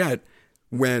forget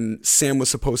when Sam was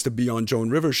supposed to be on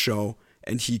Joan Rivers' show.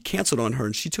 And he canceled on her,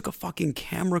 and she took a fucking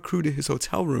camera crew to his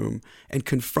hotel room and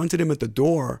confronted him at the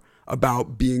door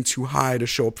about being too high to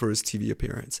show up for his TV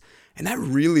appearance. And that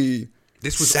really...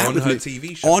 This was on her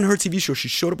TV show? On her TV show. She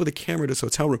showed up with a camera at his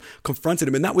hotel room, confronted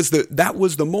him, and that was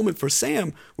the moment for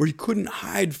Sam where he couldn't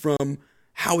hide from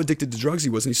how addicted to drugs he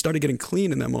was, and he started getting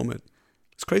clean in that moment.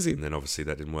 It's crazy. And then obviously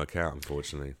that didn't work out,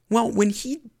 unfortunately. Well, when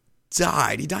he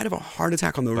died of a heart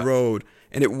attack on the road,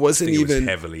 and it wasn't even... It was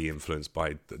heavily influenced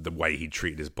by the way he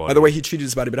treated his body. By the way he treated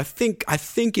his body, but I think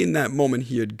in that moment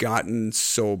he had gotten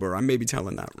sober. I may be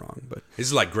telling that wrong, but... This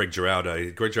is like Greg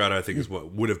Giraldo. Greg Giraldo, I think, is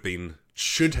what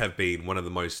should have been one of the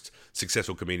most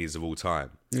successful comedians of all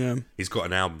time. Yeah. He's got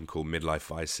an album called Midlife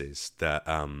Vices that...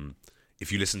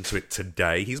 if you listen to it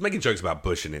today, he's making jokes about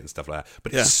Bush in it and stuff like that,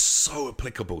 but it's so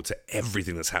applicable to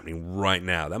everything that's happening right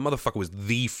now. That motherfucker was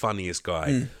the funniest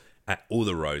guy at all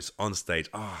the roasts on stage.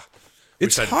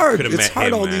 It's hard. It's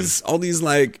hard. All these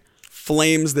like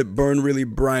flames that burn really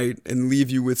bright and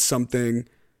leave you with something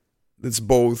that's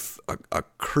both a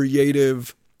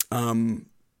creative, like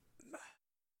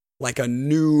a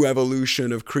new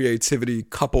evolution of creativity,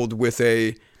 coupled with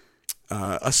a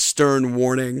stern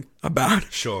warning about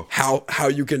how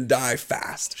you can die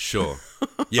fast. Sure.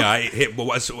 Yeah,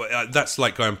 that's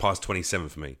like going past 27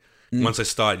 for me. Once I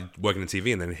started working in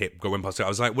TV and then went past it, I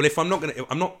was like, well, if I'm not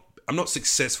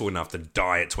successful enough to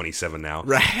die at 27 now.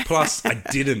 Right. Plus, I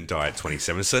didn't die at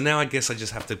 27, so now I guess I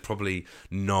just have to probably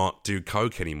not do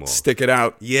coke anymore. Stick it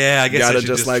out. Yeah, I guess I should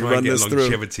just like try run and get this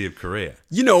longevity of career.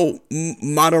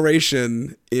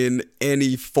 Moderation in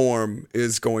any form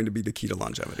is going to be the key to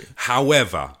longevity.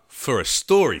 However, for a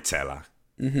storyteller,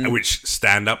 which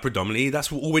stand up predominantly.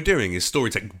 That's what all we're doing is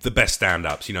storytelling. The best stand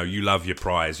ups, you know, you love your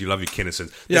Prys, you love your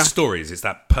Kinnisons. The stories, it's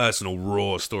that personal,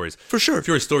 raw stories. For sure. If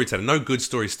you're a storyteller, no good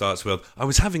story starts with, I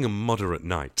was having a moderate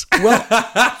night. Well,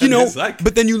 you know, like,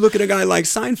 but then you look at a guy like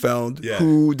Seinfeld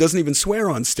who doesn't even swear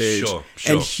on stage. Sure.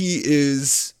 And he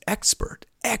is expert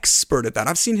at that.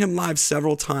 I've seen him live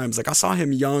several times. Like I saw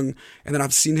him young, and then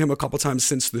I've seen him a couple times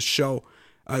since the show,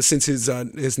 since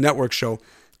his network show.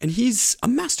 And he's a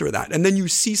master of that. And then you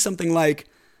see something like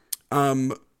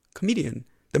Comedian,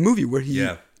 the movie where he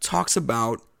talks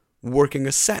about working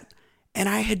a set. And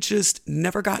I had just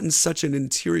never gotten such an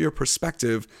interior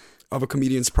perspective of a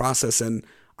comedian's process. And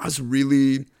I was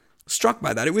really struck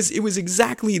by that. It was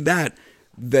exactly that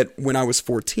when I was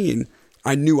 14,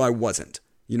 I knew I wasn't.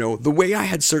 You know, the way I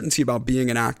had certainty about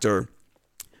being an actor,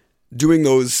 doing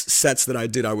those sets that I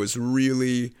did, I was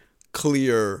really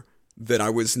clear that I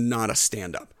was not a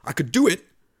stand-up. I could do it,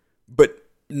 but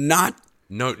not.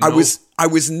 No, I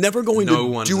was never going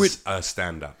to do it. A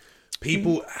stand-up.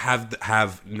 People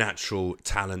have natural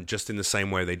talent just in the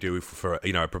same way they do for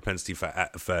you know, a propensity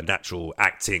for natural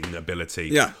acting ability.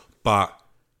 Yeah. But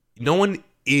no one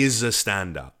is a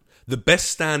stand-up. The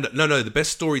best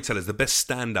storytellers, the best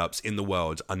stand-ups in the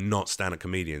world are not stand-up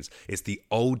comedians. It's the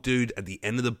old dude at the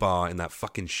end of the bar in that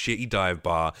fucking shitty dive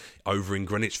bar over in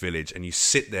Greenwich Village, and you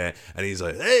sit there and he's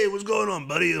like, hey, what's going on,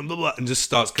 buddy? And blah, blah, and just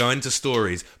starts going to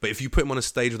stories. But if you put him on a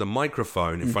stage with a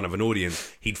microphone in front of an audience,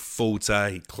 he'd falter,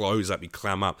 he'd close up, he'd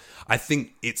clam up. I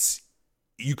think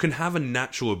you can have a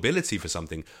natural ability for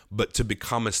something, but to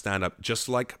become a stand-up, just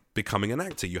like becoming an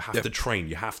actor, you have to train,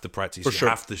 you have to practice, you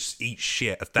have to eat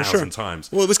shit 1,000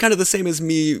 times. Well, it was kind of the same as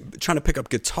me trying to pick up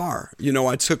guitar. You know,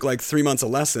 I took like 3 months of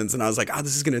lessons, and I was like,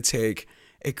 this is going to take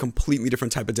a completely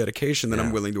different type of dedication than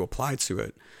I'm willing to apply to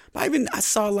it. But I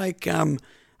saw like, I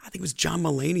think it was John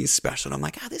Mulaney's special, and I'm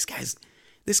like,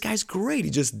 this guy's great.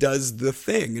 He just does the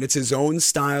thing, and it's his own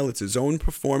style, it's his own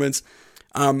performance.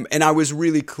 And I was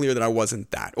really clear that I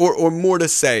wasn't that. Or more to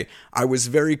say, I was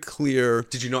very clear.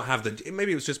 Did you not have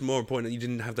maybe it was just more important that you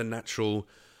didn't have the natural,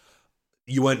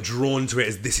 you weren't drawn to it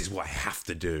as this is what I have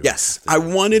to do. Yes, I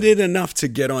wanted it enough to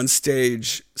get on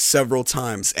stage several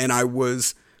times. And I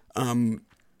was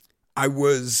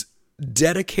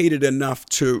dedicated enough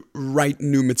to write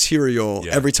new material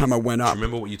every time I went up. Do you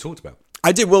remember what you talked about?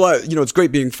 I did. Well, it's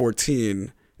great being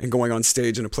 14 and going on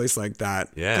stage in a place like that.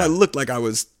 Yeah. I looked like I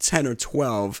was 10 or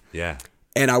 12. Yeah.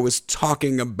 And I was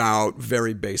talking about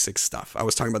very basic stuff. I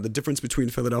was talking about the difference between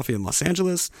Philadelphia and Los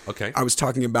Angeles. Okay. I was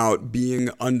talking about being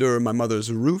under my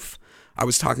mother's roof. I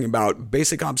was talking about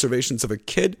basic observations of a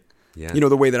kid. Yeah. You know,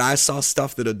 the way that I saw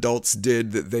stuff that adults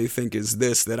did that they think is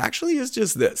this, that actually is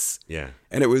just this. Yeah.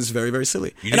 And it was very, very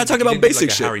silly. And I talked about basic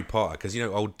shit. Harry Potter, because, you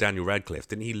know, old Daniel Radcliffe,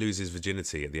 didn't he lose his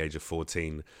virginity at the age of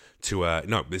 14 to,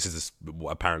 no, this is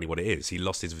apparently what it is. He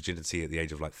lost his virginity at the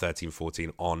age of like 13,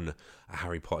 14 on a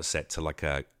Harry Potter set to like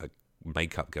a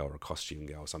makeup girl or a costume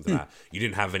girl or something like that. You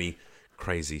didn't have any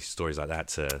crazy stories like that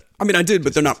to... I mean, I did,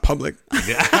 but they're not public.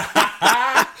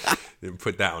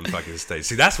 Put that on fucking stage.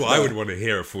 See, that's what I would want to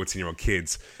hear of 14-year-old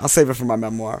kids. I'll save it for my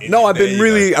memoir. No, I've been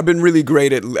really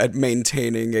great at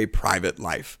maintaining a private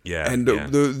life. Yeah. And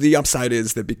the upside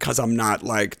is that because I'm not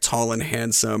like tall and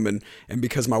handsome, and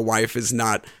because my wife is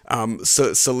not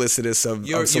solicitous of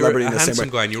celebrity in the same way. You're a handsome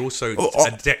guy, and you're also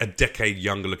a decade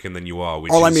younger looking than you are.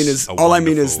 Which all I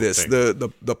mean is this: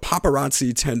 the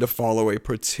paparazzi tend to follow a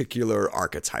particular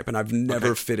archetype, and I've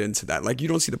never fit into that. Like, you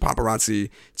don't see the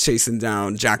paparazzi chasing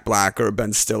down Jack Black or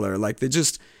Ben Stiller. Like,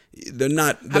 they're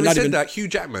not. Having said that, Hugh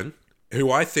Jackman,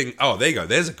 who I think, there you go,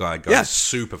 there's a guy I'm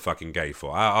super fucking gay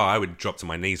for. I would drop to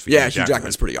my knees for Hugh Jackman. Hugh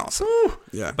Jackman's pretty awesome.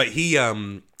 Yeah, but he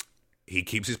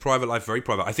keeps his private life very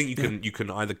private. I think you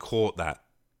can either court that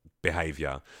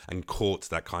behavior and court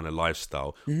that kind of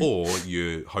lifestyle, or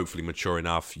you're hopefully mature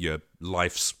enough, your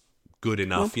life's good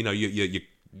enough, you know,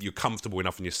 you're comfortable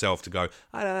enough in yourself to go,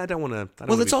 I don't want to.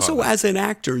 Well, it's also, as an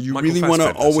actor, you really want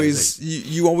to always,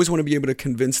 you always want to be able to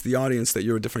convince the audience that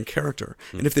you're a different character.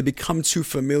 And if they become too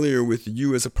familiar with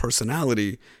you as a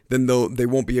personality, then they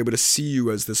won't be able to see you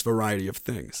as this variety of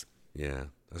things. Yeah,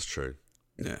 that's true.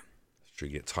 Yeah. It's true.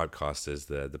 You get typecast as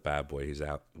the bad boy who's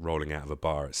out rolling out of a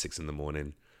bar at 6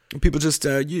 a.m. People just,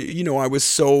 you know, I was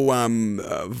so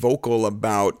vocal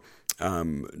about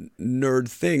nerd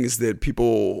things that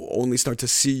people only start to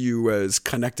see you as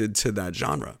connected to that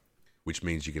genre. Which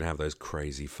means you can have those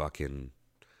crazy fucking,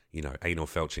 you know, anal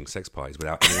felching sex parties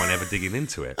without anyone ever digging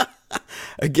into it.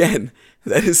 Again,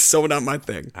 that is so not my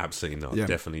thing. Absolutely not. Yeah.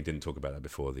 Definitely didn't talk about that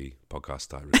before the podcast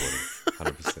started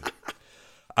recording.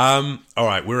 100%. All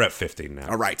right, we're at 15 now.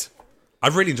 All right.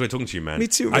 I've really enjoyed talking to you, man. Me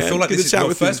too, man. I feel like Good this to is, chat well,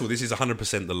 with first you. of all, this is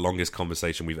 100% the longest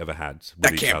conversation we've ever had with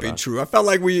That each can't other. be true. I felt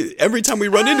like every time we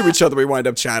run into each other, we wind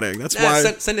up chatting. That's why.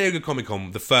 San Diego Comic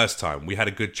Con, the first time, we had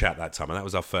a good chat that time, and that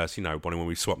was our first, one when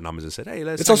we swapped numbers and said, "Hey,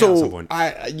 let's." It's hang out at some also point.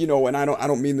 and I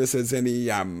don't mean this as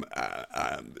any.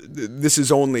 This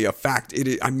is only a fact.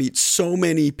 I meet so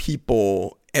many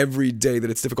people every day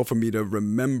that it's difficult for me to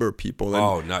remember people.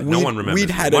 And no one remembers. We'd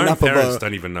had My enough own parents of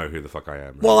don't even know who the fuck I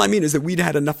am. Right? Well, I mean, is that we'd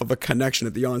had enough of a connection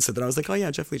at the onset that I was like, oh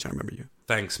yeah, Jeff Leach, I remember you.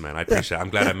 Thanks, man. I appreciate it. I'm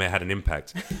glad I may have had an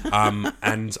impact.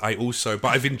 And I also, but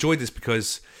I've enjoyed this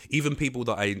because even people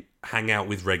that I hang out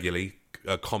with regularly,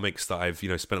 comics that I've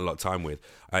spent a lot of time with,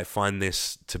 I find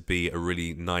this to be a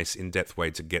really nice, in-depth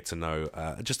way to get to know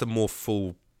just a more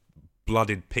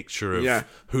full-blooded picture of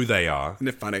who they are. Isn't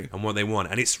it funny? And what they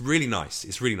want. And it's really nice.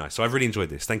 It's really nice. So I've really enjoyed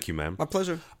this. Thank you, man. My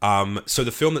pleasure. So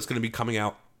the film that's going to be coming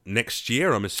out next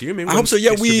year, I'm assuming. I hope so.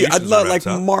 Yeah, I'd love like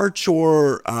up. March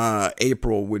or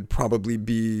April would probably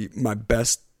be my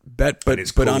best bet.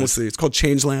 But honestly, it's called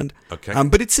Changeland. Okay.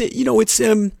 But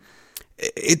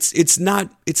it's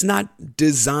not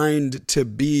designed to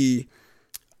be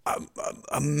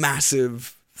a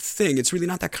massive thing. It's really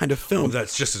not that kind of film. Well,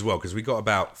 that's just as well because we got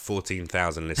about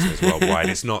 14,000 listeners worldwide.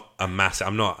 It's not a massive.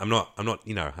 I'm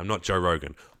not Joe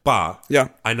Rogan, but yeah,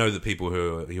 I know that people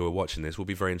who are watching this will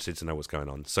be very interested to know what's going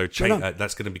on. So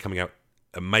that's going to be coming out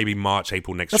maybe March,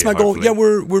 April next year. That's my goal. Hopefully.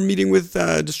 Yeah, we're meeting with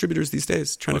distributors these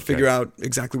days, trying to figure out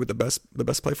exactly what the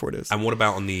best play for it is. And what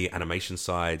about on the animation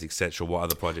side, etc.? What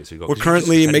other projects we got? We're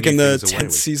currently making the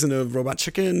 10th season of Robot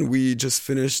Chicken. We just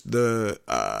finished the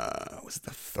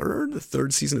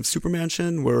third season of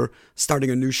Supermansion. We're starting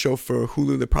a new show for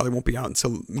Hulu that probably won't be out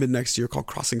until mid next year called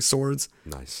Crossing Swords.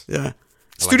 Nice. Yeah.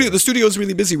 The studio is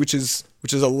really busy, which is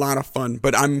a lot of fun.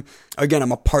 But I'm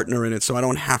a partner in it, so I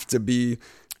don't have to be.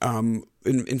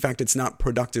 In fact, it's not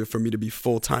productive for me to be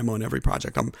full time on every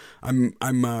project.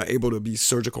 I'm able to be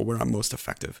surgical where I'm most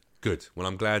effective. Good. Well,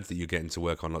 I'm glad that you're getting to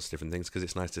work on lots of different things because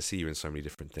it's nice to see you in so many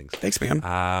different things. Thanks, man.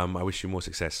 I wish you more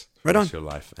success right on your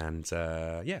life. And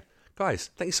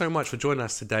guys, thank you so much for joining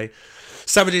us today.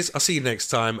 Savages, I'll see you next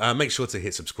time. Make sure to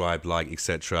hit subscribe, like,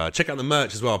 etc. Check out the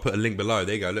merch as well. I'll put a link below.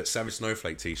 There you go. Look, Savage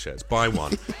Snowflake t-shirts. Buy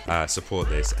one. Support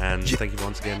this. And thank you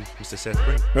once again, Mr. Seth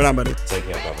Green. Right on, buddy. Take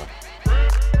care, brother.